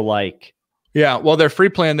for Yeah, well, their free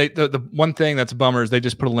plan, the one thing that's a bummer is they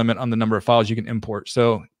just put a limit on the number of files you can import.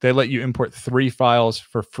 So they let you import 3 files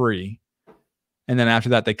for free, and then after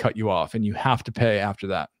that, they cut you off, and you have to pay after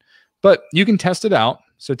that. But you can test it out.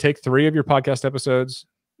 So take 3 of your podcast episodes,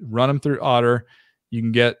 run them through Otter. You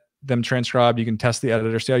can get them transcribed. You can test the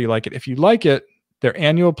editor, see how you like it. If you like it, their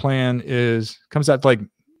annual plan comes out to like,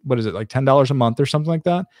 what is it, like $10 a month or something like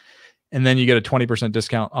that. And then you get a 20%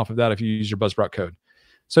 discount off of that if you use your Buzzsprout code.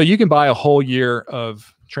 So you can buy a whole year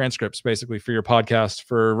of transcripts basically for your podcast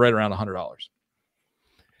for right around $100.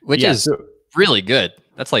 Which is really good.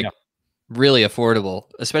 That's like really affordable,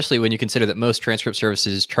 especially when you consider that most transcript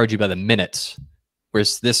services charge you by the minutes.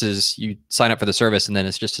 Whereas this is, you sign up for the service and then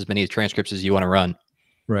it's just as many transcripts as you want to run.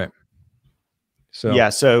 Right. So yeah.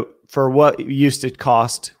 So for what it used to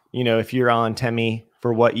cost, if you're on Temi,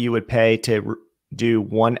 for what you would pay to do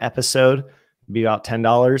one episode, it'd be about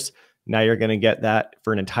 $10. Now you're going to get that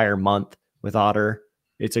for an entire month with Otter.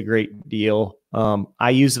 It's a great deal. I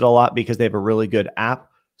use it a lot because they have a really good app.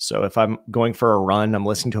 So if I'm going for a run, I'm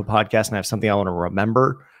listening to a podcast and I have something I want to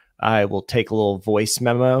remember, I will take a little voice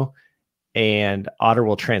memo and Otter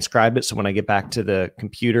will transcribe it. So when I get back to the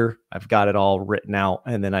computer, I've got it all written out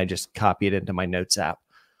and then I just copy it into my notes app.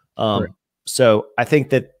 Right. So I think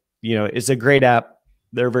that, it's a great app.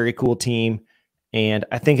 They're a very cool team. And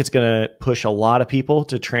I think it's going to push a lot of people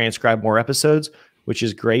to transcribe more episodes, which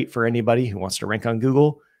is great for anybody who wants to rank on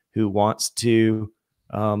Google, who wants to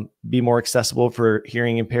be more accessible for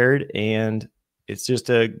hearing impaired. And it's just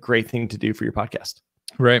a great thing to do for your podcast.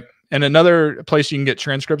 Right. And another place you can get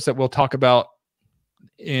transcripts that we'll talk about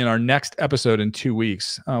in our next episode in 2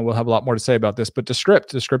 weeks. We'll have a lot more to say about this, but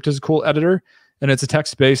Descript is a cool editor and it's a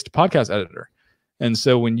text-based podcast editor. And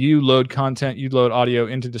so when you load content, you load audio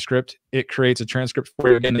into Descript, it creates a transcript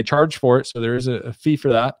for you. Again, they charge for it. So there is a fee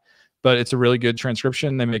for that, but it's a really good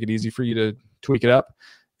transcription. They make it easy for you to tweak it up.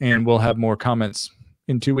 And we'll have more comments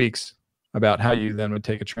in 2 weeks about how you then would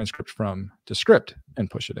take a transcript from Descript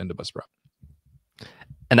and push it into Buzzsprout.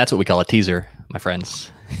 And that's what we call a teaser, my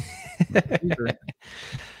friends.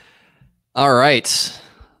 All right.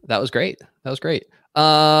 That was great.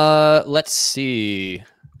 Let's see.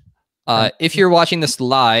 If you're watching this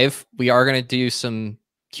live, we are going to do some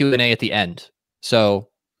Q&A at the end. So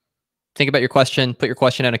think about your question, put your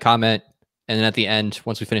question in a comment, and then at the end,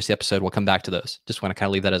 once we finish the episode, we'll come back to those. Just want to kind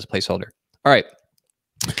of leave that as a placeholder. All right.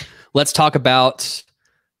 Let's talk about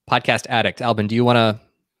Podcast Addict. Albin, do you want to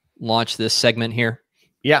launch this segment here?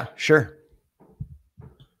 Yeah, sure.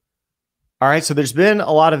 All right. So there's been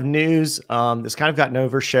a lot of news. This kind of gotten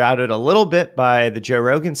overshadowed a little bit by the Joe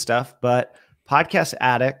Rogan stuff, but Podcast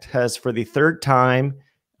Addict has, for the 3rd time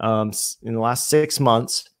in the last 6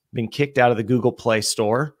 months, been kicked out of the Google Play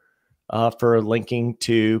Store for linking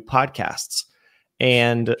to podcasts.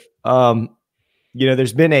 And,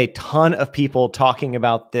 there's been a ton of people talking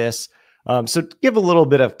about this. So to give a little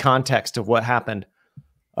bit of context of what happened,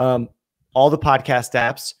 all the podcast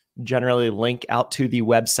apps generally link out to the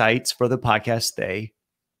websites for the podcast they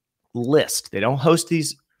list. They don't host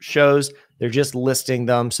these shows. They're just listing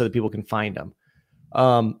them so that people can find them.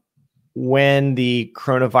 When the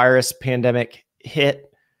coronavirus pandemic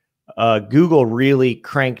hit, Google really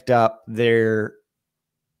cranked up their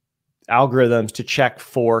algorithms to check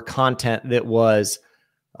for content that was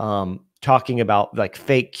talking about like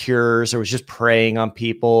fake cures or was just preying on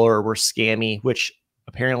people or were scammy, which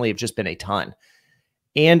apparently have just been a ton.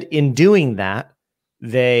 And in doing that,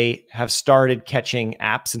 they have started catching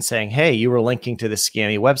apps and saying, hey, you were linking to this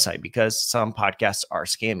scammy website, because some podcasts are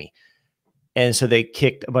scammy. And so they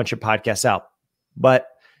kicked a bunch of podcasts out. But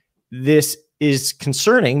this is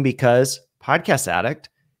concerning because Podcast Addict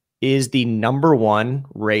is the number 1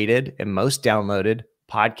 rated and most downloaded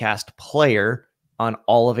podcast player on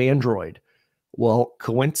all of Android. Well,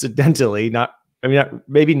 coincidentally,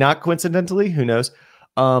 maybe not coincidentally, who knows?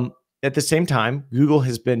 At the same time, Google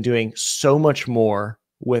has been doing so much more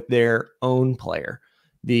with their own player.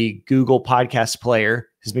 The Google Podcast Player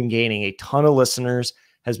has been gaining a ton of listeners,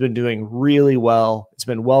 has been doing really well. It's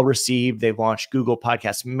been well received. They've launched Google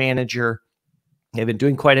Podcast Manager. They've been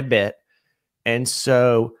doing quite a bit. And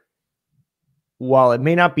so while it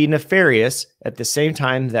may not be nefarious, at the same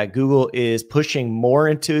time that Google is pushing more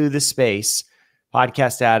into the space,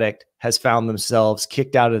 Podcast Addict has found themselves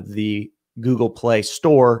kicked out of the Google Play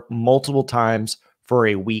Store multiple times for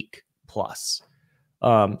a week plus.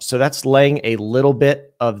 So that's laying a little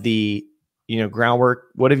bit of the groundwork.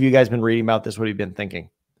 What have you guys been reading about this? What have you been thinking?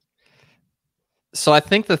 So I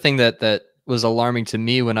think the thing that was alarming to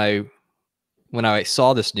me when I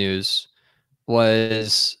saw this news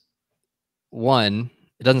was, one,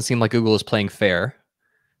 it doesn't seem like Google is playing fair.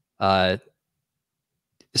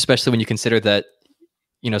 especially when you consider that,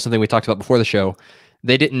 something we talked about before the show,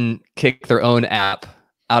 they didn't kick their own app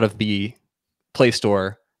out of the Play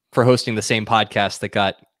Store for hosting the same podcast that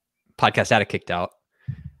got Podcast Addict kicked out.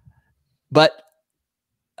 But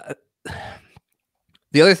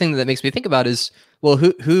the other thing that makes me think about is, well,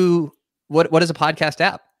 what is a podcast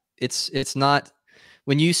app? It's not,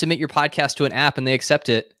 when you submit your podcast to an app and they accept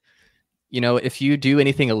it, if you do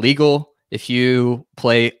anything illegal, if you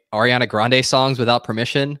play Ariana Grande songs without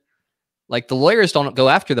permission, like, the lawyers don't go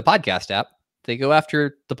after the podcast app. They go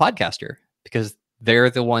after the podcaster because they're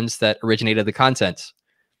the ones that originated the content.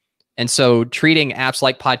 And so treating apps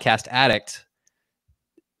like Podcast Addict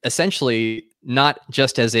essentially not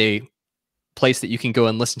just as a place that you can go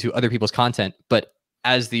and listen to other people's content, but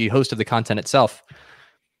as the host of the content itself.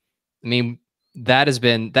 I mean, that has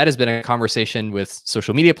been a conversation with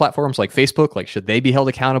social media platforms like Facebook. Like, should they be held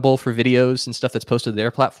accountable for videos and stuff that's posted to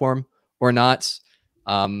their platform or not?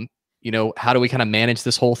 How do we kind of manage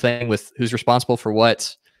this whole thing with who's responsible for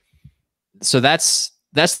what? So that's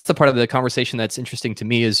the part of the conversation that's interesting to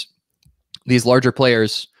me, is these larger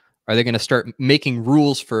players, are they going to start making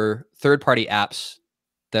rules for third-party apps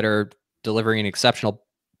that are delivering an exceptional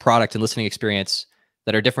product and listening experience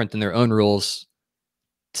that are different than their own rules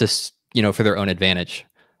to, for their own advantage?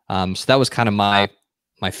 So that was kind of my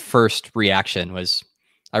first reaction, was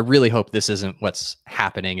I really hope this isn't what's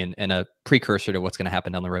happening and a precursor to what's going to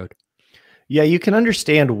happen down the road. Yeah, you can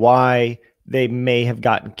understand why they may have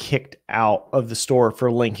gotten kicked out of the store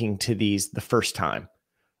for linking to these the first time.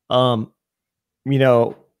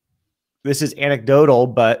 This is anecdotal,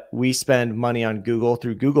 but we spend money on Google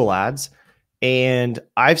through Google Ads. And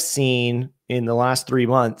I've seen in the last 3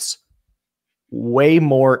 months way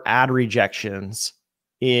more ad rejections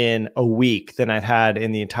in a week than I've had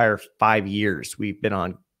in the entire 5 years we've been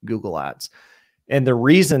on Google Ads. And the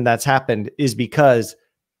reason that's happened is because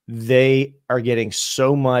they are getting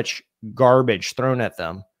so much garbage thrown at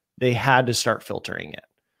them, they had to start filtering it.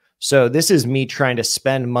 So this is me trying to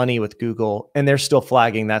spend money with Google, and they're still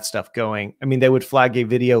flagging that stuff going. I mean, they would flag a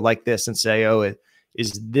video like this and say, oh,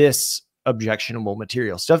 is this objectionable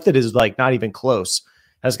material? Stuff that is like not even close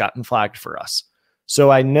has gotten flagged for us.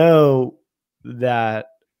 So I know that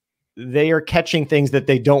they are catching things that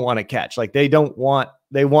they don't want to catch. Like, they want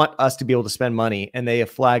us to be able to spend money, and they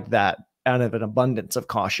have flagged that out of an abundance of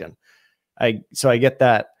caution. So I get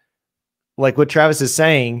that. Like what Travis is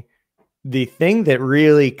saying, the thing that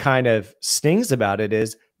really kind of stings about it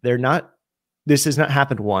is this has not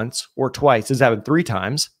happened once or twice. It's happened 3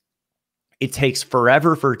 times. It takes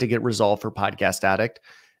forever for it to get resolved for Podcast Addict.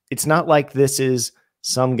 It's not like this is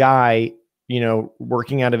some guy,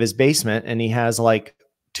 working out of his basement and he has like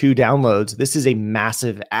 2 downloads. This is a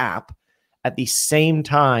massive app at the same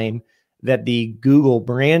time that the Google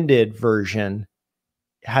branded version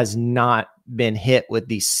has not been hit with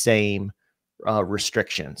the same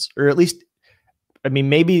restrictions, or at least, I mean,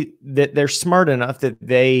 maybe that they're smart enough that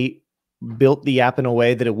they built the app in a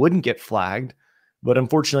way that it wouldn't get flagged. But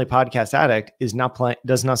unfortunately, Podcast Addict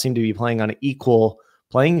does not seem to be playing on an equal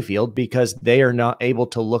playing field, because they are not able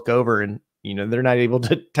to look over and, they're not able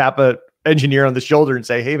to tap a engineer on the shoulder and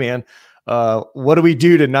say, hey man, what do we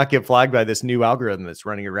do to not get flagged by this new algorithm that's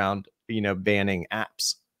running around, banning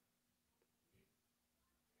apps?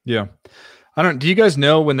 Yeah. Do you guys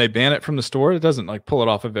know when they ban it from the store, it doesn't like pull it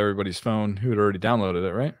off of everybody's phone who had already downloaded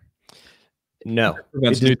it, right? No. It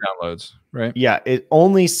prevents new downloads, right? Yeah. It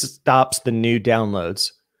only stops the new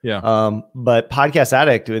downloads. Yeah. But Podcast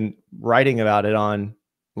Addict, when writing about it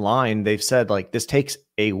online, they've said like this takes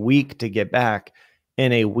a week to get back.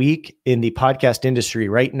 And a week in the podcast industry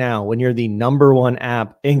right now, when you're the #1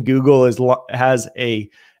 app and Google has a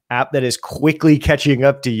app that is quickly catching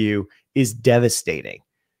up to you, is devastating.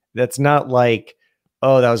 That's not like,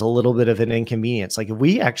 oh, that was a little bit of an inconvenience. Like, if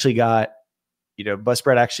we actually got,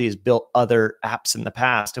 Buzzsprout actually has built other apps in the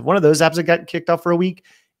past. If one of those apps had gotten kicked off for a week,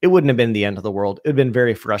 it wouldn't have been the end of the world. It would have been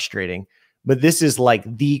very frustrating. But this is like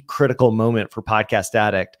the critical moment for Podcast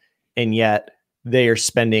Addict. And yet they are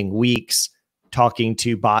spending weeks talking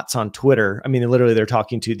to bots on Twitter. I mean, literally they're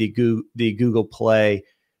talking to the Google Play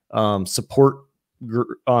support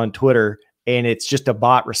on Twitter, and it's just a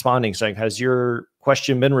bot responding saying, has your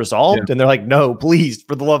question been resolved? Yeah. And they're like, no, please,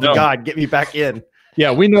 for the love of God, get me back in.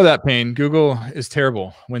 Yeah, we know that pain. Google is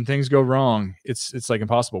terrible. When things go wrong, it's like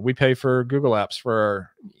impossible. We pay for Google apps for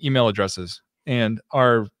our email addresses, and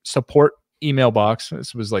our support email box,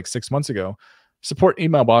 this was like 6 months ago, support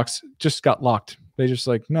email box just got locked. They just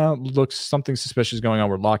like, no, looks something suspicious going on.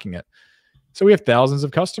 We're locking it. So we have thousands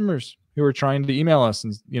of customers who are trying to email us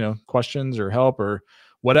and, questions or help or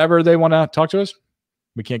whatever they want to talk to us.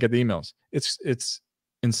 We can't get the emails. It's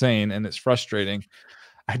insane and it's frustrating.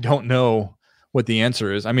 I don't know what the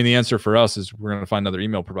answer is. I mean, the answer for us is we're going to find another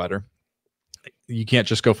email provider. You can't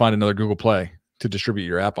just go find another Google Play to distribute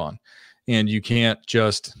your app on. And you can't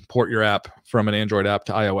just port your app from an Android app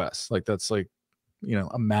to iOS. Like that's like, you know,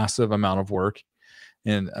 a massive amount of work.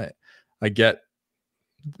 And I get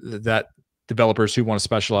that developers who want to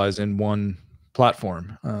specialize in one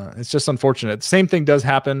platform. It's just unfortunate. The same thing does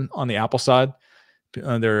happen on the Apple side.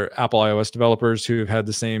 There are Apple iOS developers who have had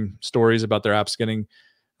the same stories about their apps getting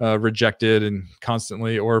rejected and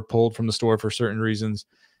constantly or pulled from the store for certain reasons.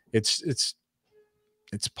 It's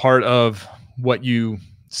part of what you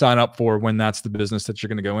sign up for when that's the business that you're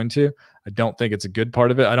going to go into. I don't think it's a good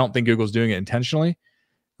part of it. I don't think Google's doing it intentionally.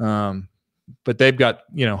 But they've got,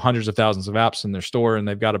 you know, hundreds of thousands of apps in their store, and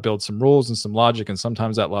they've got to build some rules and some logic, and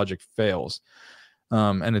sometimes that logic fails.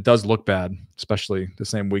 And it does look bad, especially the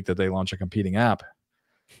same week that they launch a competing app.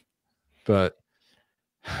 But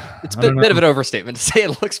it's a bit of an overstatement to say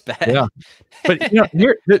it looks bad. Yeah. But you know,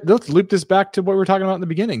 here, let's loop this back to what we were talking about in the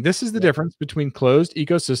beginning. This is the difference between closed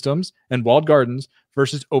ecosystems and walled gardens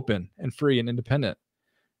versus open and free and independent.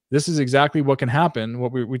 This is exactly what can happen.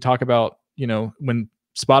 What we talk about, you know, when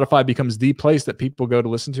Spotify becomes the place that people go to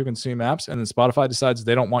listen to consume apps, and then Spotify decides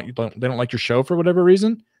they don't like your show for whatever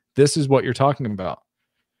reason. This is what you're talking about.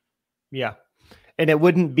 Yeah. And it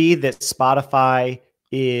wouldn't be that Spotify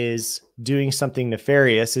is doing something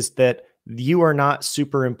nefarious. Is that you are not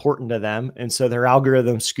super important to them, and so their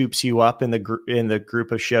algorithm scoops you up in the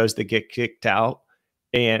group of shows that get kicked out,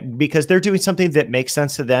 and because they're doing something that makes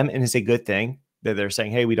sense to them and is a good thing, that they're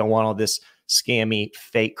saying, hey, we don't want all this scammy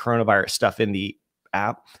fake coronavirus stuff in the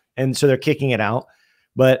app, and so they're kicking it out.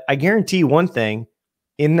 But I guarantee you one thing: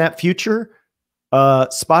 in that future,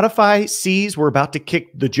 Spotify sees we're about to kick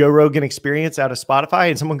the Joe Rogan Experience out of Spotify,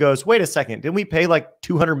 and someone goes, wait a second, didn't we pay like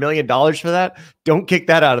 $200 million for that? Don't kick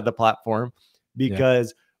that out of the platform.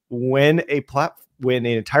 Because when an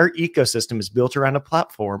entire ecosystem is built around a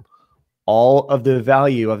platform, all of the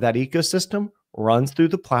value of that ecosystem runs through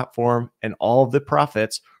the platform, and all of the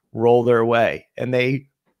profits roll their way, and they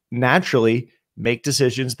naturally make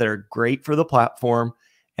decisions that are great for the platform,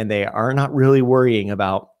 and they are not really worrying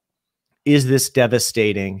about, is this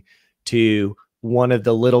devastating to one of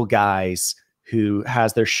the little guys who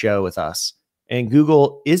has their show with us? And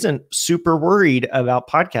Google isn't super worried about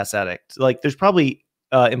Podcast Addict. Like, there's probably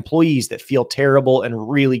employees that feel terrible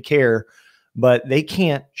and really care, but they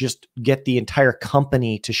can't just get the entire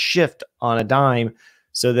company to shift on a dime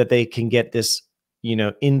so that they can get this, you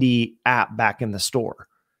know, indie app back in the store.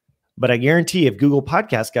 But I guarantee if Google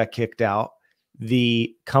Podcast got kicked out,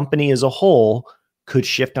 the company as a whole could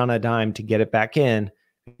shift on a dime to get it back in,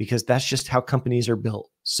 because that's just how companies are built,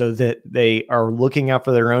 so that they are looking out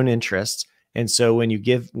for their own interests. And so when you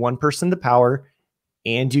give one person the power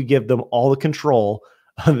and you give them all the control,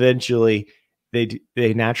 eventually they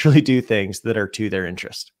naturally do things that are to their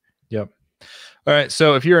interest. Yep. All right.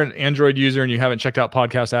 So if you're an Android user and you haven't checked out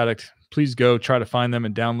Podcast Addict, please go try to find them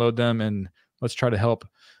and download them, and let's try to help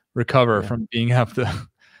recover from being out the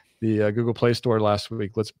Google Play Store last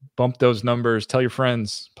week. Let's bump those numbers. Tell your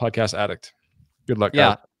friends, Podcast Addict. Good luck.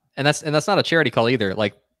 Yeah. Guys. And that's not a charity call either.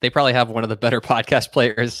 Like, they probably have one of the better podcast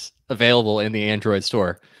players available in the Android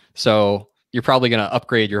store. So you're probably going to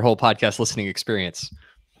upgrade your whole podcast listening experience.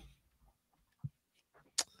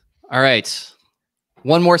 All right.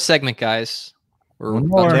 One more segment, guys.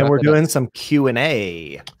 We're doing some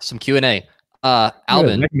Q&A. Some Q&A.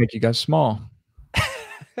 Alvin. I can make you guys small.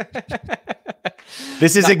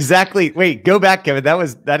 This is exactly, wait, go back, Kevin.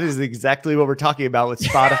 That is exactly what we're talking about with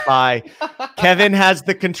Spotify. Kevin has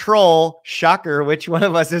the control. Shocker. Which one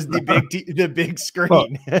of us is the big screen? Well,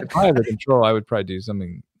 if I had the control, I would probably do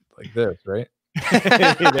something like this, right?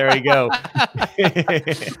 There you go.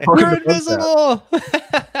 You're invisible.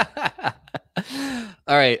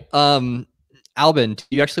 All right. Albin, do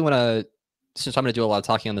you actually want to, since I'm going to do a lot of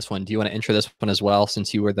talking on this one, do you want to intro this one as well,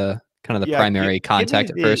 since you were the kind of the primary contact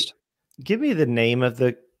at first? Give me the name of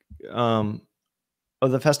the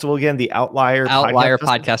festival again. The Outlier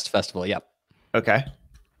Podcast Festival. Yep. Okay.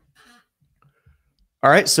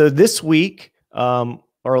 All right. So this week, or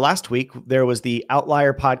last week, there was the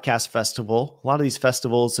Outlier Podcast Festival. A lot of these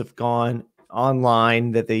festivals have gone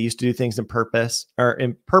online, that they used to do things in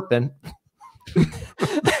Perpin.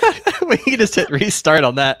 We can just hit restart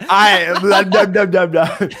on that.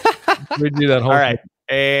 We do that whole All right.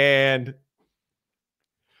 And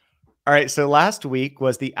all right, so last week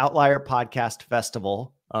was the Outlier Podcast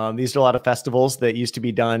Festival. These are a lot of festivals that used to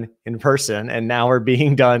be done in person and now are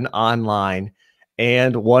being done online.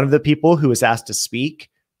 And one of the people who was asked to speak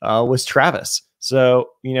was Travis. So,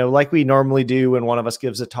 like we normally do when one of us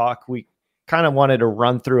gives a talk, we kind of wanted to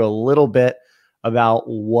run through a little bit about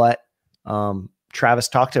what Travis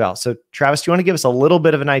talked about. So Travis, do you want to give us a little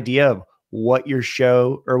bit of an idea of what your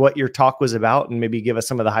show or what your talk was about and maybe give us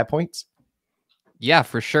some of the high points? Yeah,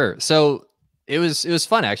 for sure. So it was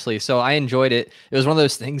fun, actually. So I enjoyed it. It was one of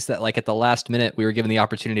those things that, like, at the last minute, we were given the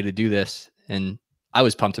opportunity to do this, and I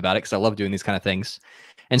was pumped about it because I love doing these kind of things.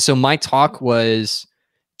 And so my talk was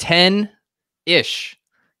 10-ish,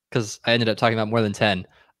 because I ended up talking about more than 10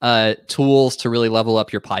 tools to really level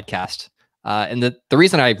up your podcast. And the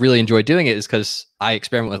reason I really enjoy doing it is because I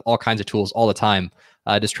experiment with all kinds of tools all the time,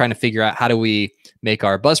 just trying to figure out how do we make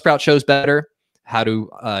our Buzzsprout shows better. How do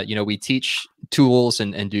we teach tools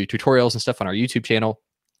and do tutorials and stuff on our YouTube channel.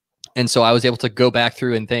 And so I was able to go back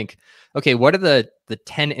through and think, okay, what are the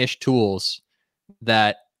 10-ish tools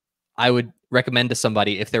that I would recommend to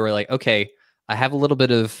somebody if they were like, okay, I have a little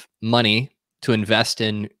bit of money to invest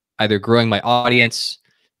in either growing my audience,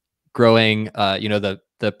 growing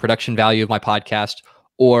the production value of my podcast,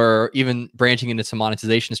 or even branching into some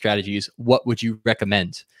monetization strategies. What would you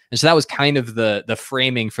recommend? And so that was kind of the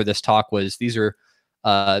framing for this talk. Was these are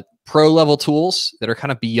pro level tools that are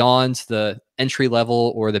kind of beyond the entry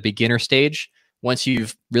level or the beginner stage. Once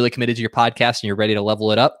you've really committed to your podcast and you're ready to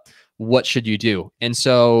level it up, what should you do? And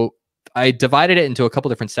so I divided it into a couple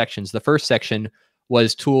different sections. The first section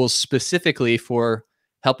was tools specifically for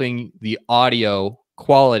helping the audio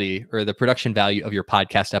quality or the production value of your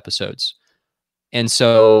podcast episodes. And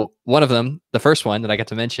so one of them, the first one that I got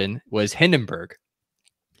to mention, was Hindenburg.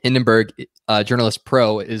 Hindenburg Journalist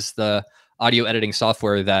Pro is the audio editing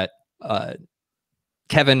software that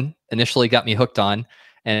Kevin initially got me hooked on,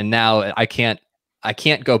 and now I can't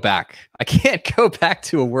go back. I can't go back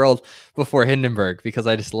to a world before Hindenburg because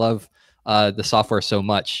I just love the software so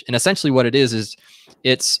much. And essentially what it is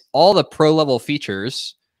it's all the pro level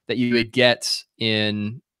features that you would get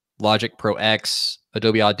in Logic Pro X,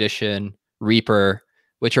 Adobe Audition, Reaper,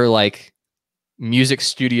 which are like music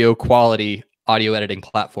studio quality audio editing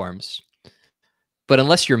platforms. But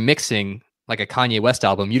unless you're mixing like a Kanye West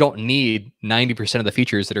album, you don't need 90% of the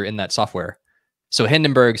features that are in that software. So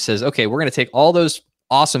Hindenburg says, okay, we're going to take all those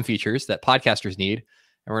awesome features that podcasters need,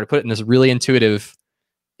 and we're going to put it in this really intuitive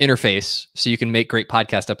interface so you can make great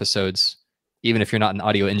podcast episodes, even if you're not an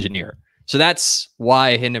audio engineer. So that's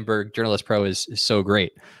why Hindenburg Journalist Pro is so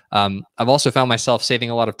great. I've also found myself saving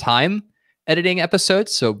a lot of time editing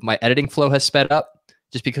episodes. So my editing flow has sped up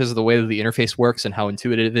just because of the way that the interface works and how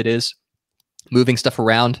intuitive it is, moving stuff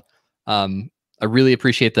around. I really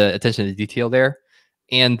appreciate the attention to detail there.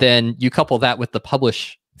 And then you couple that with the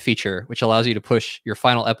publish feature, which allows you to push your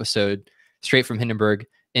final episode straight from Hindenburg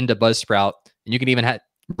into Buzzsprout. And you can even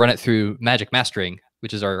run it through Magic Mastering,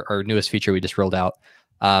 which is our newest feature we just rolled out.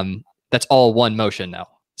 That's all one motion now.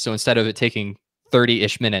 So instead of it taking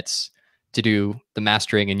 30-ish minutes to do the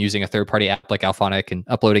mastering and using a third-party app like Alphonic and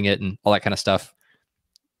uploading it and all that kind of stuff,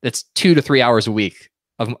 it's 2 to 3 hours a week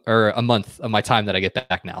or a month of my time that I get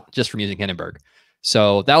back now just from using Hindenburg.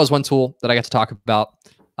 So that was one tool that I got to talk about.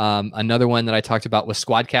 Another one that I talked about was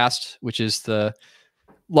Squadcast, which is the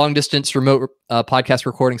long-distance remote podcast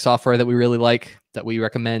recording software that we really like, that we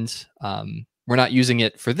recommend. We're not using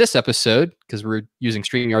it for this episode because we're using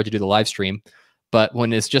StreamYard to do the live stream. But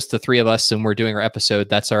when it's just the three of us and we're doing our episode,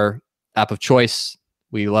 that's our app of choice.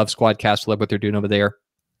 We love Squadcast, love what they're doing over there.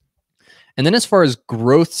 And then as far as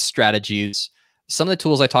growth strategies, some of the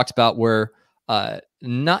tools I talked about were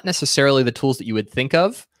not necessarily the tools that you would think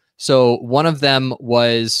of. So one of them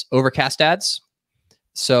was Overcast ads.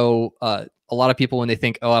 So a lot of people, when they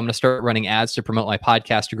think, oh, I'm going to start running ads to promote my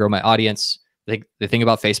podcast, to grow my audience, they think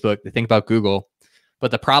about Facebook, they think about Google.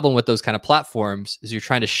 But the problem with those kind of platforms is you're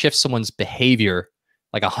trying to shift someone's behavior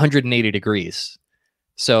like 180 degrees.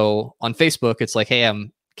 So on Facebook, it's like, hey,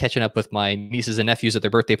 I'm catching up with my nieces and nephews at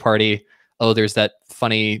their birthday party. Oh, there's that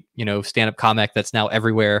funny, stand-up comic that's now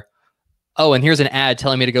everywhere. Oh, and here's an ad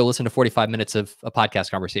telling me to go listen to 45 minutes of a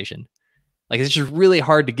podcast conversation. Like, it's just really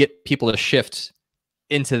hard to get people to shift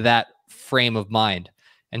into that frame of mind.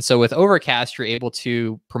 And so with Overcast, you're able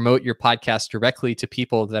to promote your podcast directly to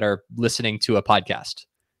people that are listening to a podcast.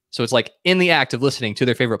 So it's like in the act of listening to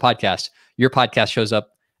their favorite podcast, your podcast shows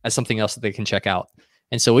up as something else that they can check out.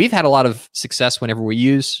 And so we've had a lot of success whenever we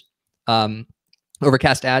use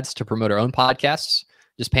Overcast ads to promote our own podcasts,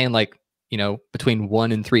 just paying between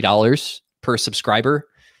 $1 and $3 per subscriber.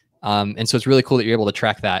 And so it's really cool that you're able to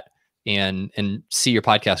track that and see your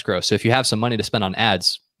podcast grow. So if you have some money to spend on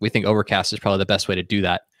ads, we think Overcast is probably the best way to do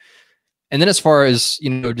that. And then as far as,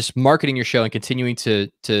 just marketing your show and continuing to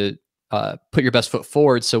put your best foot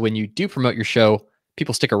forward, so when you do promote your show,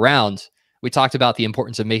 people stick around, we talked about the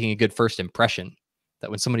importance of making a good first impression, that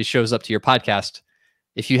when somebody shows up to your podcast,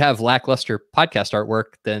 if you have lackluster podcast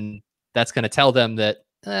artwork, then that's going to tell them that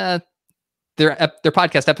their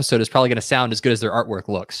podcast episode is probably going to sound as good as their artwork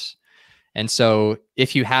looks. And so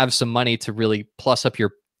if you have some money to really plus up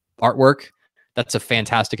your artwork, that's a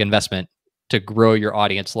fantastic investment to grow your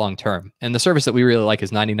audience long term. And the service that we really like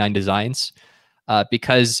is 99 Designs,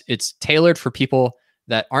 because it's tailored for people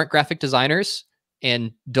that aren't graphic designers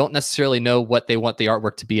and don't necessarily know what they want the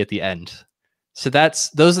artwork to be at the end. So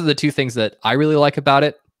those are the two things that I really like about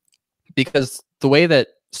it, because the way that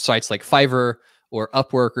sites like Fiverr or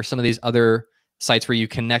Upwork or some of these other sites where you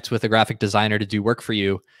connect with a graphic designer to do work for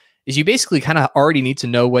you is you basically kind of already need to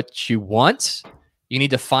know what you want. You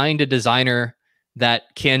need to find a designer that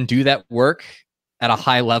can do that work at a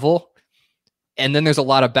high level. And then there's a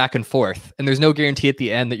lot of back and forth, and there's no guarantee at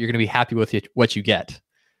the end that you're going to be happy with what you get.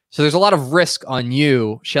 So there's a lot of risk on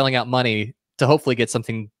you shelling out money to hopefully get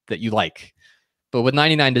something that you like. But with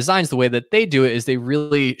 99 Designs, the way that they do it is they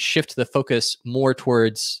really shift the focus more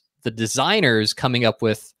towards the designers coming up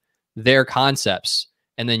with their concepts.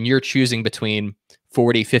 And then you're choosing between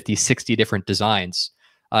 40, 50, 60 different designs.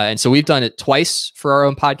 And so we've done it twice for our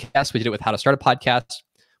own podcast. We did it with How to Start a Podcast.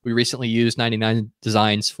 We recently used 99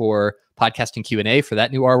 Designs for podcasting Q&A for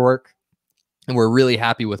that new artwork. And we're really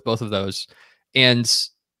happy with both of those. And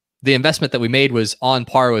the investment that we made was on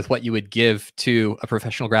par with what you would give to a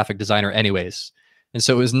professional graphic designer anyways. And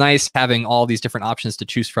so it was nice having all these different options to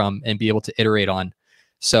choose from and be able to iterate on.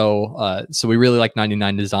 So we really like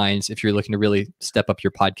 99 Designs if you're looking to really step up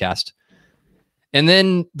your podcast. And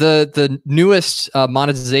then the newest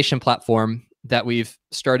monetization platform that we've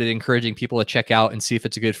started encouraging people to check out and see if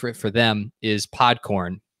it's a good fit for them is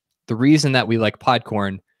Podcorn. The reason that we like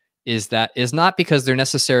Podcorn is not because they're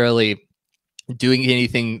necessarily doing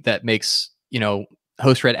anything that makes,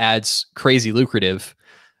 host-read ads crazy lucrative,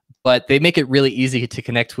 but they make it really easy to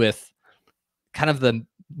connect with kind of the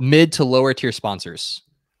mid to lower tier sponsors,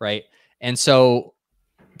 right? And so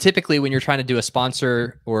typically when you're trying to do a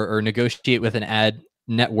sponsor or negotiate with an ad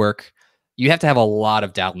network, you have to have a lot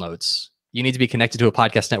of downloads. You need to be connected to a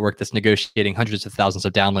podcast network that's negotiating hundreds of thousands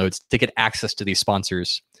of downloads to get access to these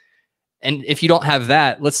sponsors. And if you don't have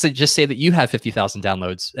that, let's just say that you have 50,000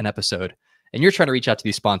 downloads an episode and you're trying to reach out to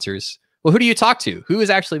these sponsors. Well, who do you talk to? Who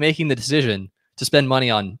is actually making the decision to spend money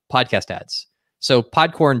on podcast ads? So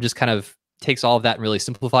Podcorn just kind of takes all of that and really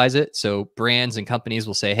simplifies it. So brands and companies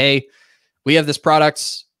will say, hey, we have this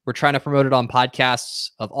product. We're trying to promote it on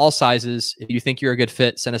podcasts of all sizes. If you think you're a good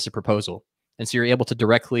fit, send us a proposal. And so you're able to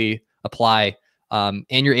directly apply, and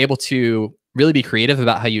you're able to really be creative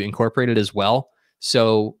about how you incorporate it as well.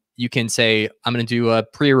 So you can say, I'm going to do a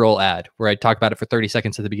pre-roll ad where I talk about it for 30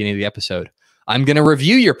 seconds at the beginning of the episode. I'm going to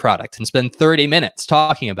review your product and spend 30 minutes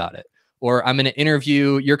talking about it. Or I'm going to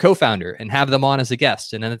interview your co-founder and have them on as a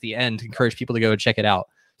guest. And then at the end, encourage people to go and check it out.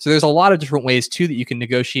 So there's a lot of different ways too that you can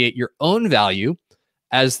negotiate your own value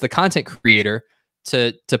as the content creator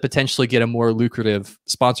to potentially get a more lucrative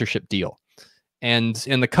sponsorship deal. And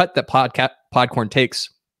the cut that Podcorn takes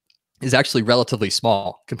is actually relatively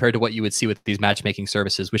small compared to what you would see with these matchmaking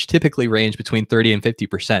services, which typically range between 30 and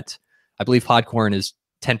 50%. I believe Podcorn is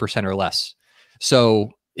 10% or less.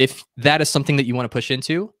 So if that is something that you want to push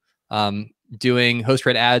into, doing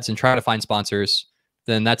host-read ads and trying to find sponsors,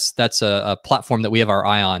 then that's a platform that we have our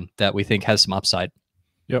eye on that we think has some upside.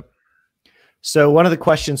 Yep. So one of the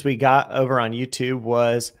questions we got over on YouTube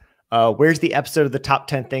was, where's the episode of the top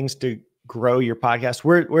 10 things to grow your podcast?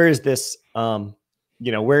 Where is this,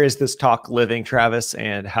 where is this talk living, Travis,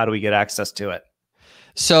 and how do we get access to it?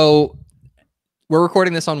 So we're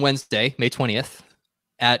recording this on Wednesday, May 20th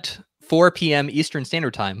at 4 p.m. Eastern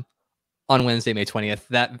Standard Time on Wednesday, May 20th.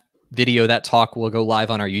 That video, that talk will go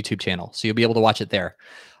live on our YouTube channel. So you'll be able to watch it there.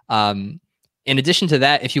 In addition to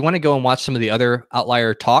that, if you want to go and watch some of the other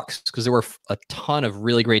Outlier talks, because there were a ton of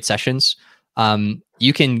really great sessions,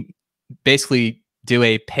 you can basically do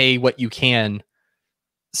a pay what you can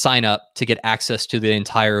sign up to get access to the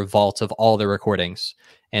entire vault of all the recordings.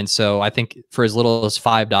 And so I think for as little as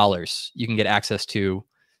 $5, you can get access to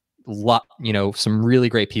some really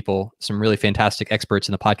great people, some really fantastic experts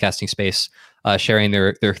in the podcasting space, sharing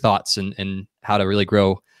their thoughts and how to really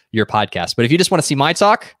grow your podcast. But if you just want to see my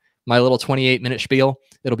talk, my little 28-minute spiel,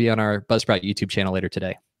 it'll be on our Buzzsprout YouTube channel later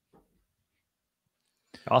today.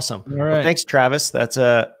 Awesome. All right. Well, thanks, Travis. That's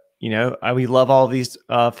we love all of these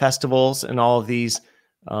festivals and all of these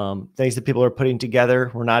things that people are putting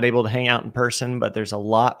together. We're not able to hang out in person, but there's a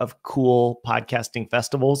lot of cool podcasting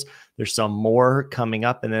festivals. There's some more coming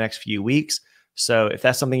up in the next few weeks. So if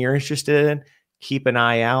that's something you're interested in, keep an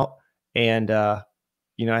eye out. And,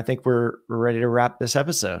 I think we're ready to wrap this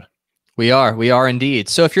episode. We are indeed.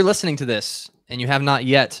 So if you're listening to this and you have not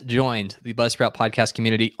yet joined the Buzzsprout podcast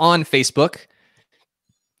community on Facebook,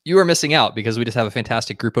 you are missing out, because we just have a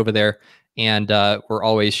fantastic group over there. And we're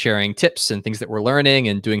always sharing tips and things that we're learning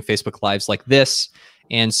and doing Facebook Lives like this.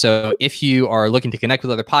 And so if you are looking to connect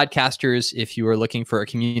with other podcasters, if you are looking for a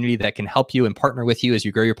community that can help you and partner with you as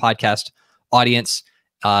you grow your podcast audience,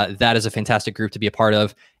 that is a fantastic group to be a part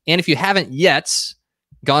of. And if you haven't yet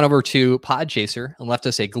gone over to Podchaser and left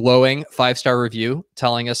us a glowing 5-star review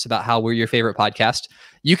telling us about how we're your favorite podcast,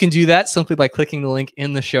 you can do that simply by clicking the link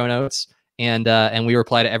in the show notes. And we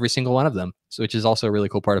reply to every single one of them, so which is also a really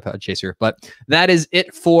cool part of Podchaser. But that is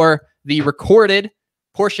it for the recorded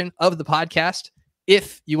portion of the podcast.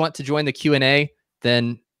 If you want to join the Q&A,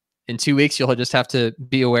 then in 2 weeks, you'll just have to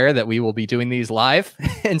be aware that we will be doing these live.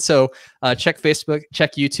 And so check Facebook,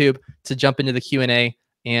 check YouTube to jump into the Q&A.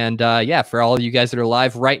 And yeah, for all of you guys that are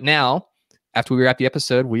live right now, after we wrap the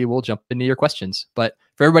episode, we will jump into your questions. But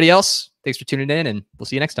for everybody else, thanks for tuning in, and we'll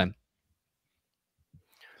see you next time.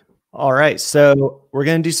 All right, so we're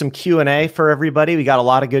going to do some Q&A for everybody. We got a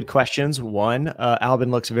lot of good questions. One,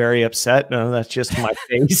 Albin looks very upset. No, that's just my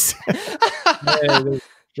face. Hey,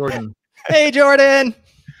 Jordan. Hey, Jordan.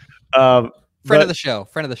 Friend but- of the show.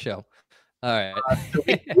 All right. So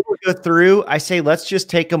we'll go through. I say let's just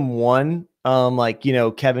take them one.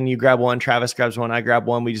 Kevin, you grab one. Travis grabs one. I grab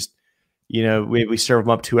one. We just, we serve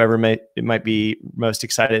them up to whoever might be most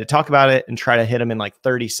excited to talk about it, and try to hit them in like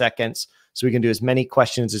 30 seconds. So we can do as many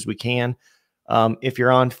questions as we can. If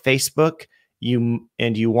you're on Facebook, you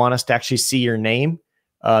want us to actually see your name,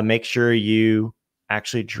 make sure you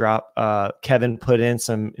actually drop. Kevin put in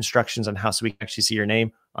some instructions on how so we can actually see your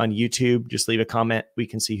name on YouTube. Just leave a comment. We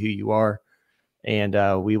can see who you are,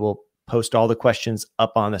 and we will post all the questions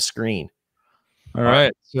up on the screen. All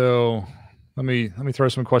right. So let me throw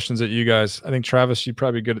some questions at you guys. I think Travis, you're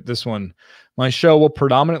probably good at this one. My show will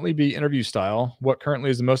predominantly be interview style. What currently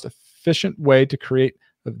is the most efficient way to create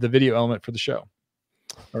the video element for the show,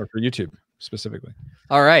 or for YouTube specifically?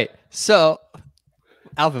 All right. So,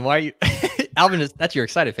 Alvin, why are you? Alvin, that's your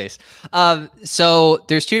excited face. So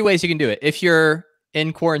there's 2 ways you can do it. If you're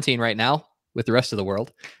in quarantine right now with the rest of the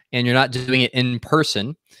world and you're not doing it in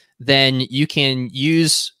person, then you can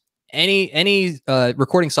use any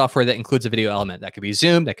recording software that includes a video element. That could be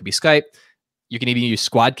Zoom, that could be Skype. You can even use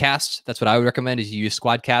Squadcast. That's what I would recommend, is you use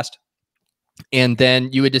Squadcast. And then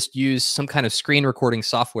you would just use some kind of screen recording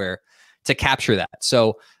software to capture that.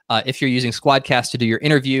 So if you're using Squadcast to do your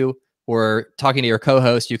interview or talking to your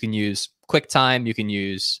co-host, you can use QuickTime, you can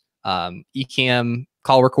use Ecamm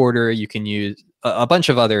call recorder, you can use a bunch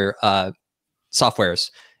of other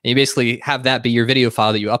softwares. And you basically have that be your video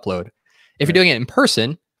file that you upload. If you're doing it in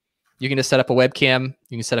person, you can just set up a webcam,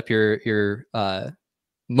 you can set up your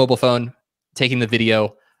mobile phone, taking the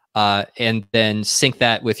video, and then sync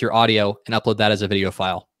that with your audio and upload that as a video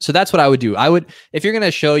file. So that's what I would do. If you're going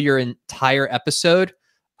to show your entire episode,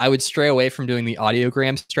 I would stray away from doing the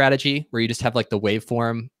audiogram strategy where you just have like the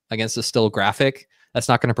waveform against a still graphic. That's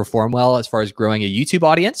not going to perform well as far as growing a YouTube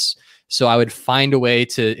audience. So I would find a way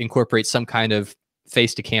to incorporate some kind of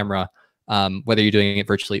face to camera, whether you're doing it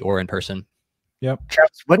virtually or in person. Yep.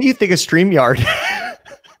 Travis, what do you think of StreamYard?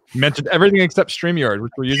 Mentioned everything except StreamYard,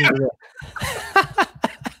 which we're using today.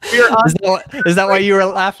 Is that why you were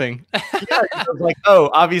laughing? Yeah, I was like, oh,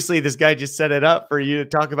 obviously this guy just set it up for you to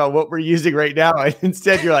talk about what we're using right now. And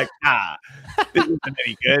instead, you're like, this isn't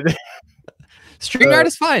any good. StreamYard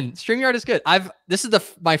is fine. StreamYard is good. This is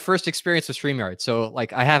my first experience with StreamYard, so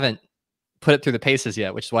like I haven't put it through the paces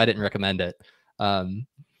yet, which is why I didn't recommend it.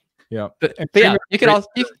 Yeah, but yeah, you can also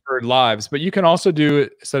for lives, but you can also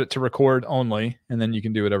set it to record only, and then you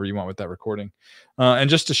can do whatever you want with that recording. And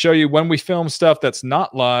just to show you when we film stuff that's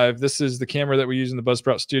not live, this is the camera that we use in the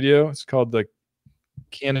Buzzsprout studio. It's called the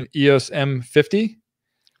Canon EOS M50,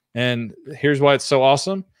 and here's why it's so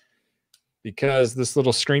awesome. Because this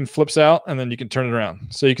little screen flips out and then you can turn it around.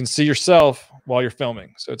 So you can see yourself while you're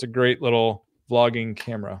filming. So it's a great little vlogging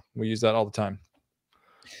camera. We use that all the time.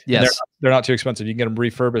 Yes. They're not too expensive. You can get them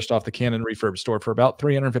refurbished off the Canon refurb store for about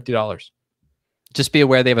 $350. Just be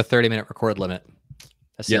aware they have a 30-minute record limit.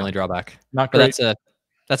 That's the only drawback. Not great. But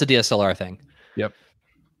that's a DSLR thing. Yep.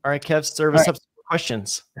 All right, Kev, serve us up some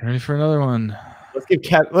questions. Ready for another one?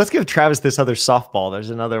 Let's give Travis this other softball. There's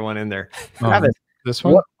another one in there. Travis, this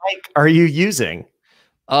one? what mic are you using?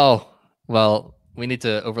 Oh, well, we need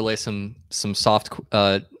to overlay some soft,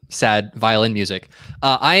 sad violin music.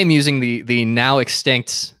 I am using the now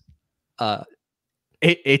extinct ATR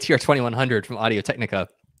 2100 from Audio Technica.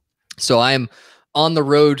 So I'm on the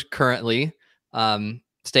road currently,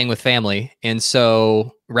 staying with family. And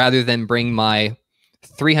so rather than bring my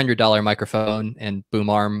 $300 microphone and boom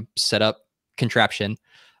arm setup contraption,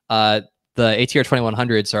 the ATR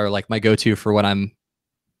 2100s are like my go-to for when I'm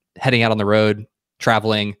heading out on the road,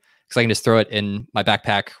 traveling, because I can just throw it in my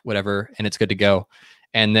backpack, whatever, and it's good to go.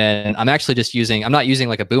 And then I'm actually just I'm not using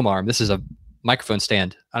like a boom arm. This is a microphone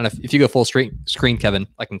stand. I don't know if you go full screen, Kevin,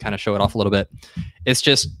 I can kind of show it off a little bit. It's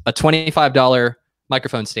just a $25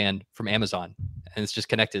 microphone stand from Amazon, and it's just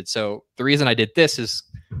connected. So the reason I did this is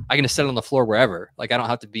I can just sit on the floor wherever. Like I don't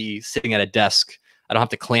have to be sitting at a desk. I don't have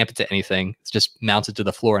to clamp it to anything. It's just mounted to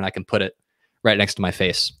the floor and I can put it right next to my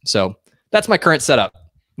face. So that's my current setup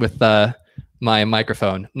with my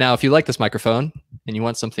microphone. Now, if you like this microphone and you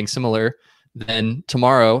want something similar, then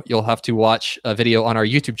tomorrow you'll have to watch a video on our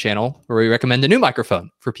YouTube channel where we recommend a new microphone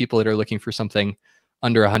for people that are looking for something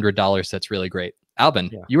under $100 that's really great.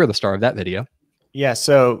 Albin, you were the star of that video. Yeah,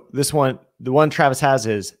 so this one, the one Travis has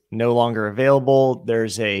is no longer available.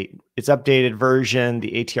 It's updated version,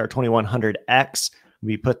 the ATR 2100X.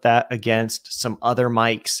 We put that against some other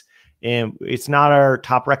mics, and it's not our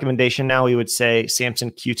top recommendation now. We would say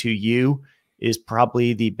Samson Q2U is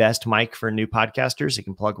probably the best mic for new podcasters. It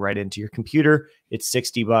can plug right into your computer. It's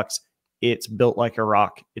 $60. It's built like a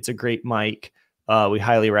rock. It's a great mic. We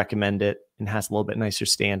highly recommend it, and has a little bit nicer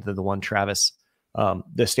stand than the one Travis.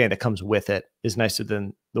 The stand that comes with it is nicer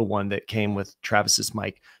than the one that came with Travis's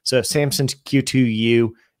mic. So Samson's Q2U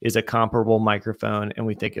is a comparable microphone, and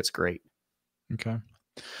we think it's great. Okay.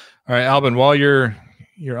 All right, Albin, while you're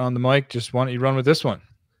on the mic, just why don't you run with this one?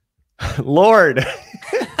 Lord.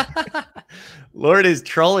 Lord is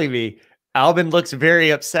trolling me. Albin looks very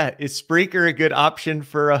upset. Is Spreaker a good option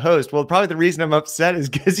for a host? Well, probably the reason I'm upset is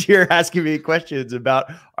because you're asking me questions about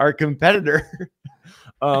our competitor.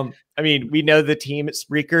 I mean, we know the team at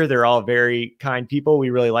Spreaker. They're all very kind people. We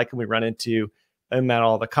really like them. We run into them at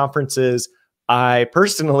all the conferences. I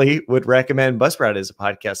personally would recommend Buzzsprout as a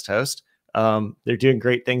podcast host. They're doing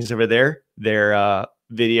great things over there. Their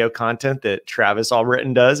video content that Travis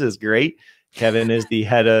Allwritten does is great. Kevin is the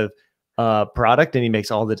head of product, and he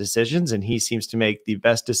makes all the decisions, and he seems to make the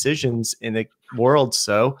best decisions in the world.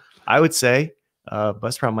 So I would say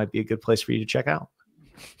Buzzsprout might be a good place for you to check out.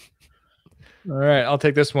 All right, I'll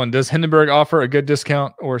take this one. Does Hindenburg offer a good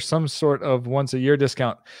discount or some sort of once a year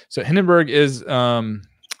discount? So Hindenburg is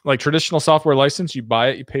like traditional software license. You buy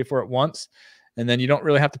it, you pay for it once, and then you don't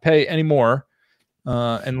really have to pay any more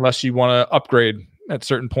unless you want to upgrade at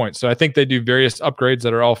certain points. So I think they do various upgrades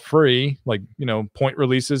that are all free, like, point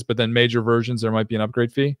releases, but then major versions, there might be an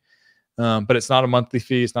upgrade fee. But it's not a monthly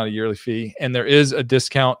fee. It's not a yearly fee. And there is a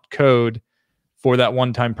discount code for that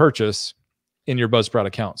one-time purchase in your Buzzsprout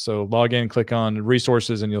account. So log in, click on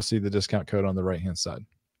resources, and you'll see the discount code on the right-hand side.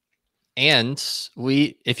 And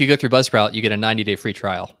if you go through Buzzsprout, you get a 90-day free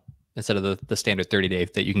trial instead of the standard 30-day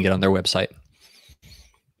that you can get on their website.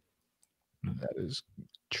 That is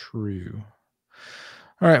true.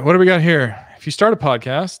 All right, what do we got here? If you start a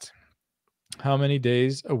podcast, how many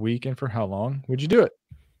days a week and for how long would you do it?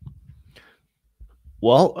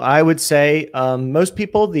 Well, I would say most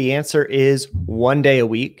people, the answer is 1 day a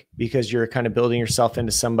week, because you're kind of building yourself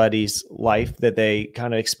into somebody's life that they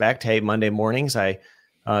kind of expect. Hey, Monday mornings, I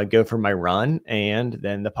go for my run, and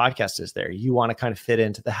then the podcast is there. You want to kind of fit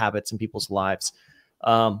into the habits in people's lives.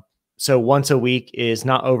 So once a week is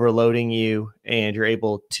not overloading you, and you're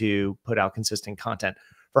able to put out consistent content.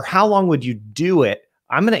 For how long would you do it?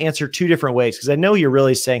 I'm going to answer two different ways, because I know you're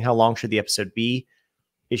really saying how long should the episode be.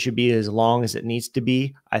 It should be as long as it needs to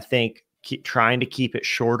be. I think trying to keep it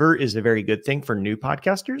shorter is a very good thing for new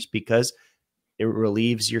podcasters, because it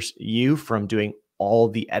relieves you from doing all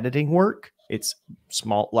the editing work. It's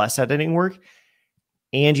less editing work.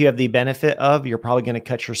 And you have the benefit of you're probably going to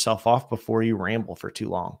cut yourself off before you ramble for too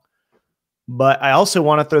long. But I also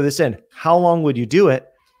want to throw this in. How long would you do it?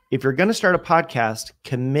 If you're going to start a podcast,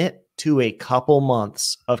 commit to a couple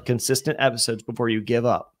months of consistent episodes before you give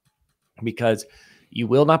up, because you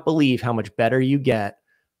will not believe how much better you get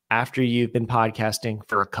after you've been podcasting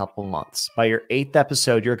for a couple months. By your 8th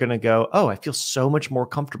episode, you're going to go, oh, I feel so much more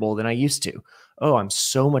comfortable than I used to. Oh, I'm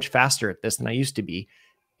so much faster at this than I used to be.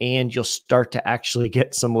 And you'll start to actually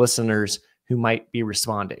get some listeners who might be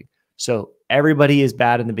responding. So everybody is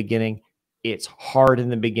bad in the beginning. It's hard in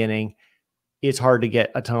the beginning. It's hard to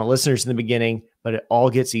get a ton of listeners in the beginning, but it all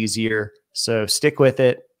gets easier. So stick with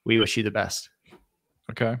it. We wish you the best.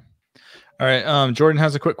 Okay. All right. Jordan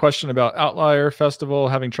has a quick question about Outlier Festival,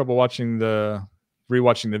 having trouble rewatching the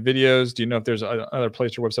videos. Do you know if there's another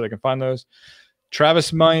place or website I can find those?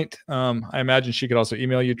 Travis might. I imagine she could also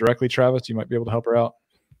email you directly, Travis. You might be able to help her out.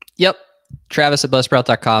 Yep.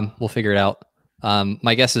 Travis@buzzsprout.com. We'll figure it out.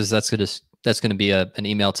 My guess is that's gonna be an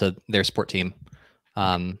email to their support team,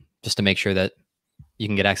 just to make sure that you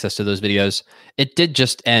can get access to those videos. It did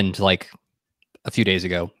just end like a few days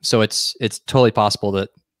ago, so it's totally possible that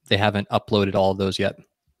they haven't uploaded all of those yet.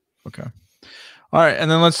 Okay. All right,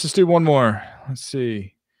 and then let's just do one more. Let's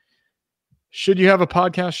see. Should you have a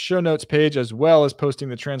podcast show notes page as well as posting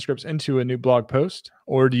the transcripts into a new blog post,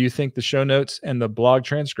 or do you think the show notes and the blog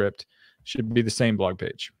transcript should be the same blog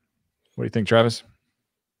page? What do you think, Travis?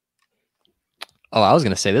 Oh, I was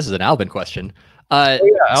going to say this is an Albin question.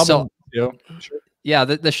 Albin, yeah,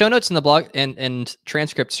 the show notes and the blog and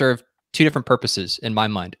transcript serve two different purposes in my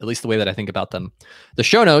mind, at least the way that I think about them. The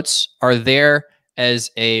show notes are there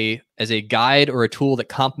as a guide or a tool that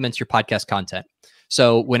complements your podcast content.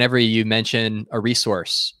 So whenever you mention a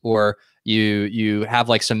resource or you have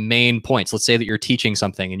like some main points, let's say that you're teaching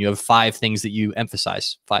something and you have 5 things that you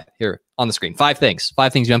emphasize, 5 here on the screen, 5 things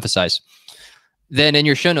you emphasize. Then in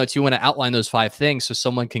your show notes, you want to outline those 5 things so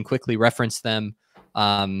someone can quickly reference them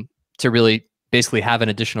to really basically have an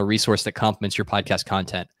additional resource that complements your podcast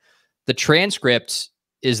content. The transcript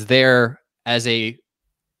is there as a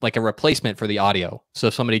replacement for the audio. So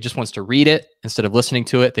if somebody just wants to read it instead of listening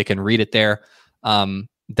to it, they can read it there.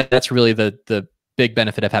 That's really the big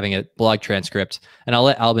benefit of having a blog transcript. And I'll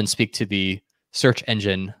let Albin speak to the search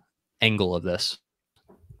engine angle of this.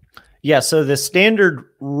 Yeah. So the standard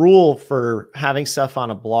rule for having stuff on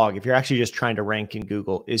a blog, if you're actually just trying to rank in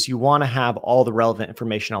Google, is you want to have all the relevant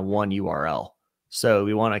information on one URL. So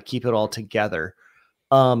we want to keep it all together.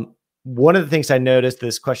 One of the things I noticed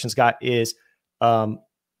this question's got is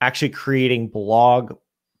actually creating blog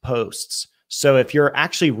posts. So if you're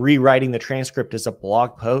actually rewriting the transcript as a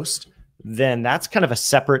blog post, then that's kind of a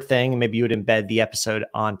separate thing. Maybe you would embed the episode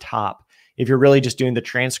on top. If you're really just doing the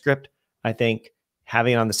transcript, I think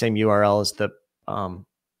having it on the same URL as the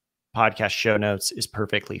podcast show notes is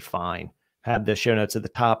perfectly fine. Have the show notes at the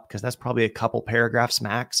top because that's probably a couple paragraphs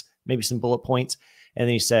max, maybe some bullet points. And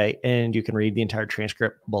then you say, and you can read the entire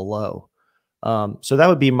transcript below. So that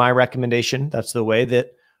would be my recommendation. That's the way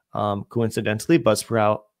that coincidentally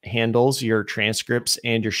Buzzsprout handles your transcripts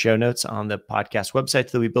and your show notes on the podcast websites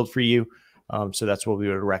that we build for you. So that's what we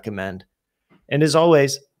would recommend. And as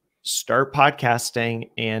always, start podcasting.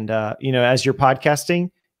 And, as you're podcasting,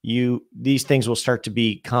 these things will start to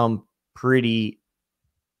become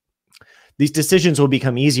these decisions will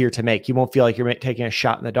become easier to make. You won't feel like you're taking a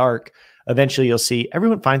shot in the dark. Eventually you'll see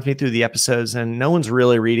everyone finds me through the episodes and no one's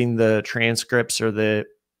really reading the transcripts or the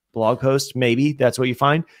blog post. Maybe that's what you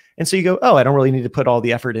find. And so you go, oh, I don't really need to put all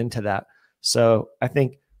the effort into that. So I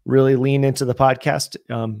think really lean into the podcast.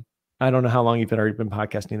 I don't know how long you've already been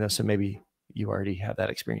podcasting though. So maybe you already have that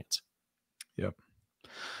experience. Yep.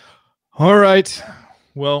 All right.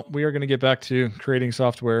 Well, we are going to get back to creating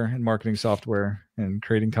software and marketing software and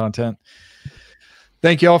creating content.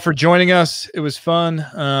 Thank you all for joining us. It was fun.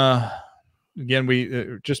 Again,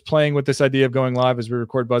 we just playing with this idea of going live as we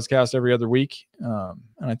record Buzzcast every other week. And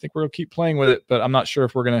I think we'll keep playing with it, but I'm not sure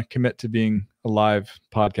if we're going to commit to being a live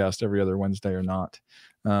podcast every other Wednesday or not.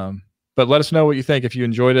 But let us know what you think. If you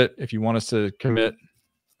enjoyed it, if you want us to commit,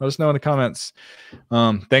 let us know in the comments.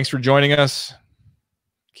 Thanks for joining us.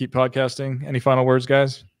 Keep podcasting. Any final words,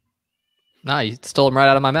 guys? No, you stole them right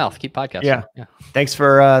out of my mouth. Keep podcasting. Yeah. Thanks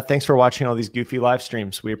for watching all these goofy live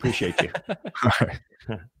streams. We appreciate you. All right.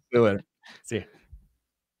 See you later. See you.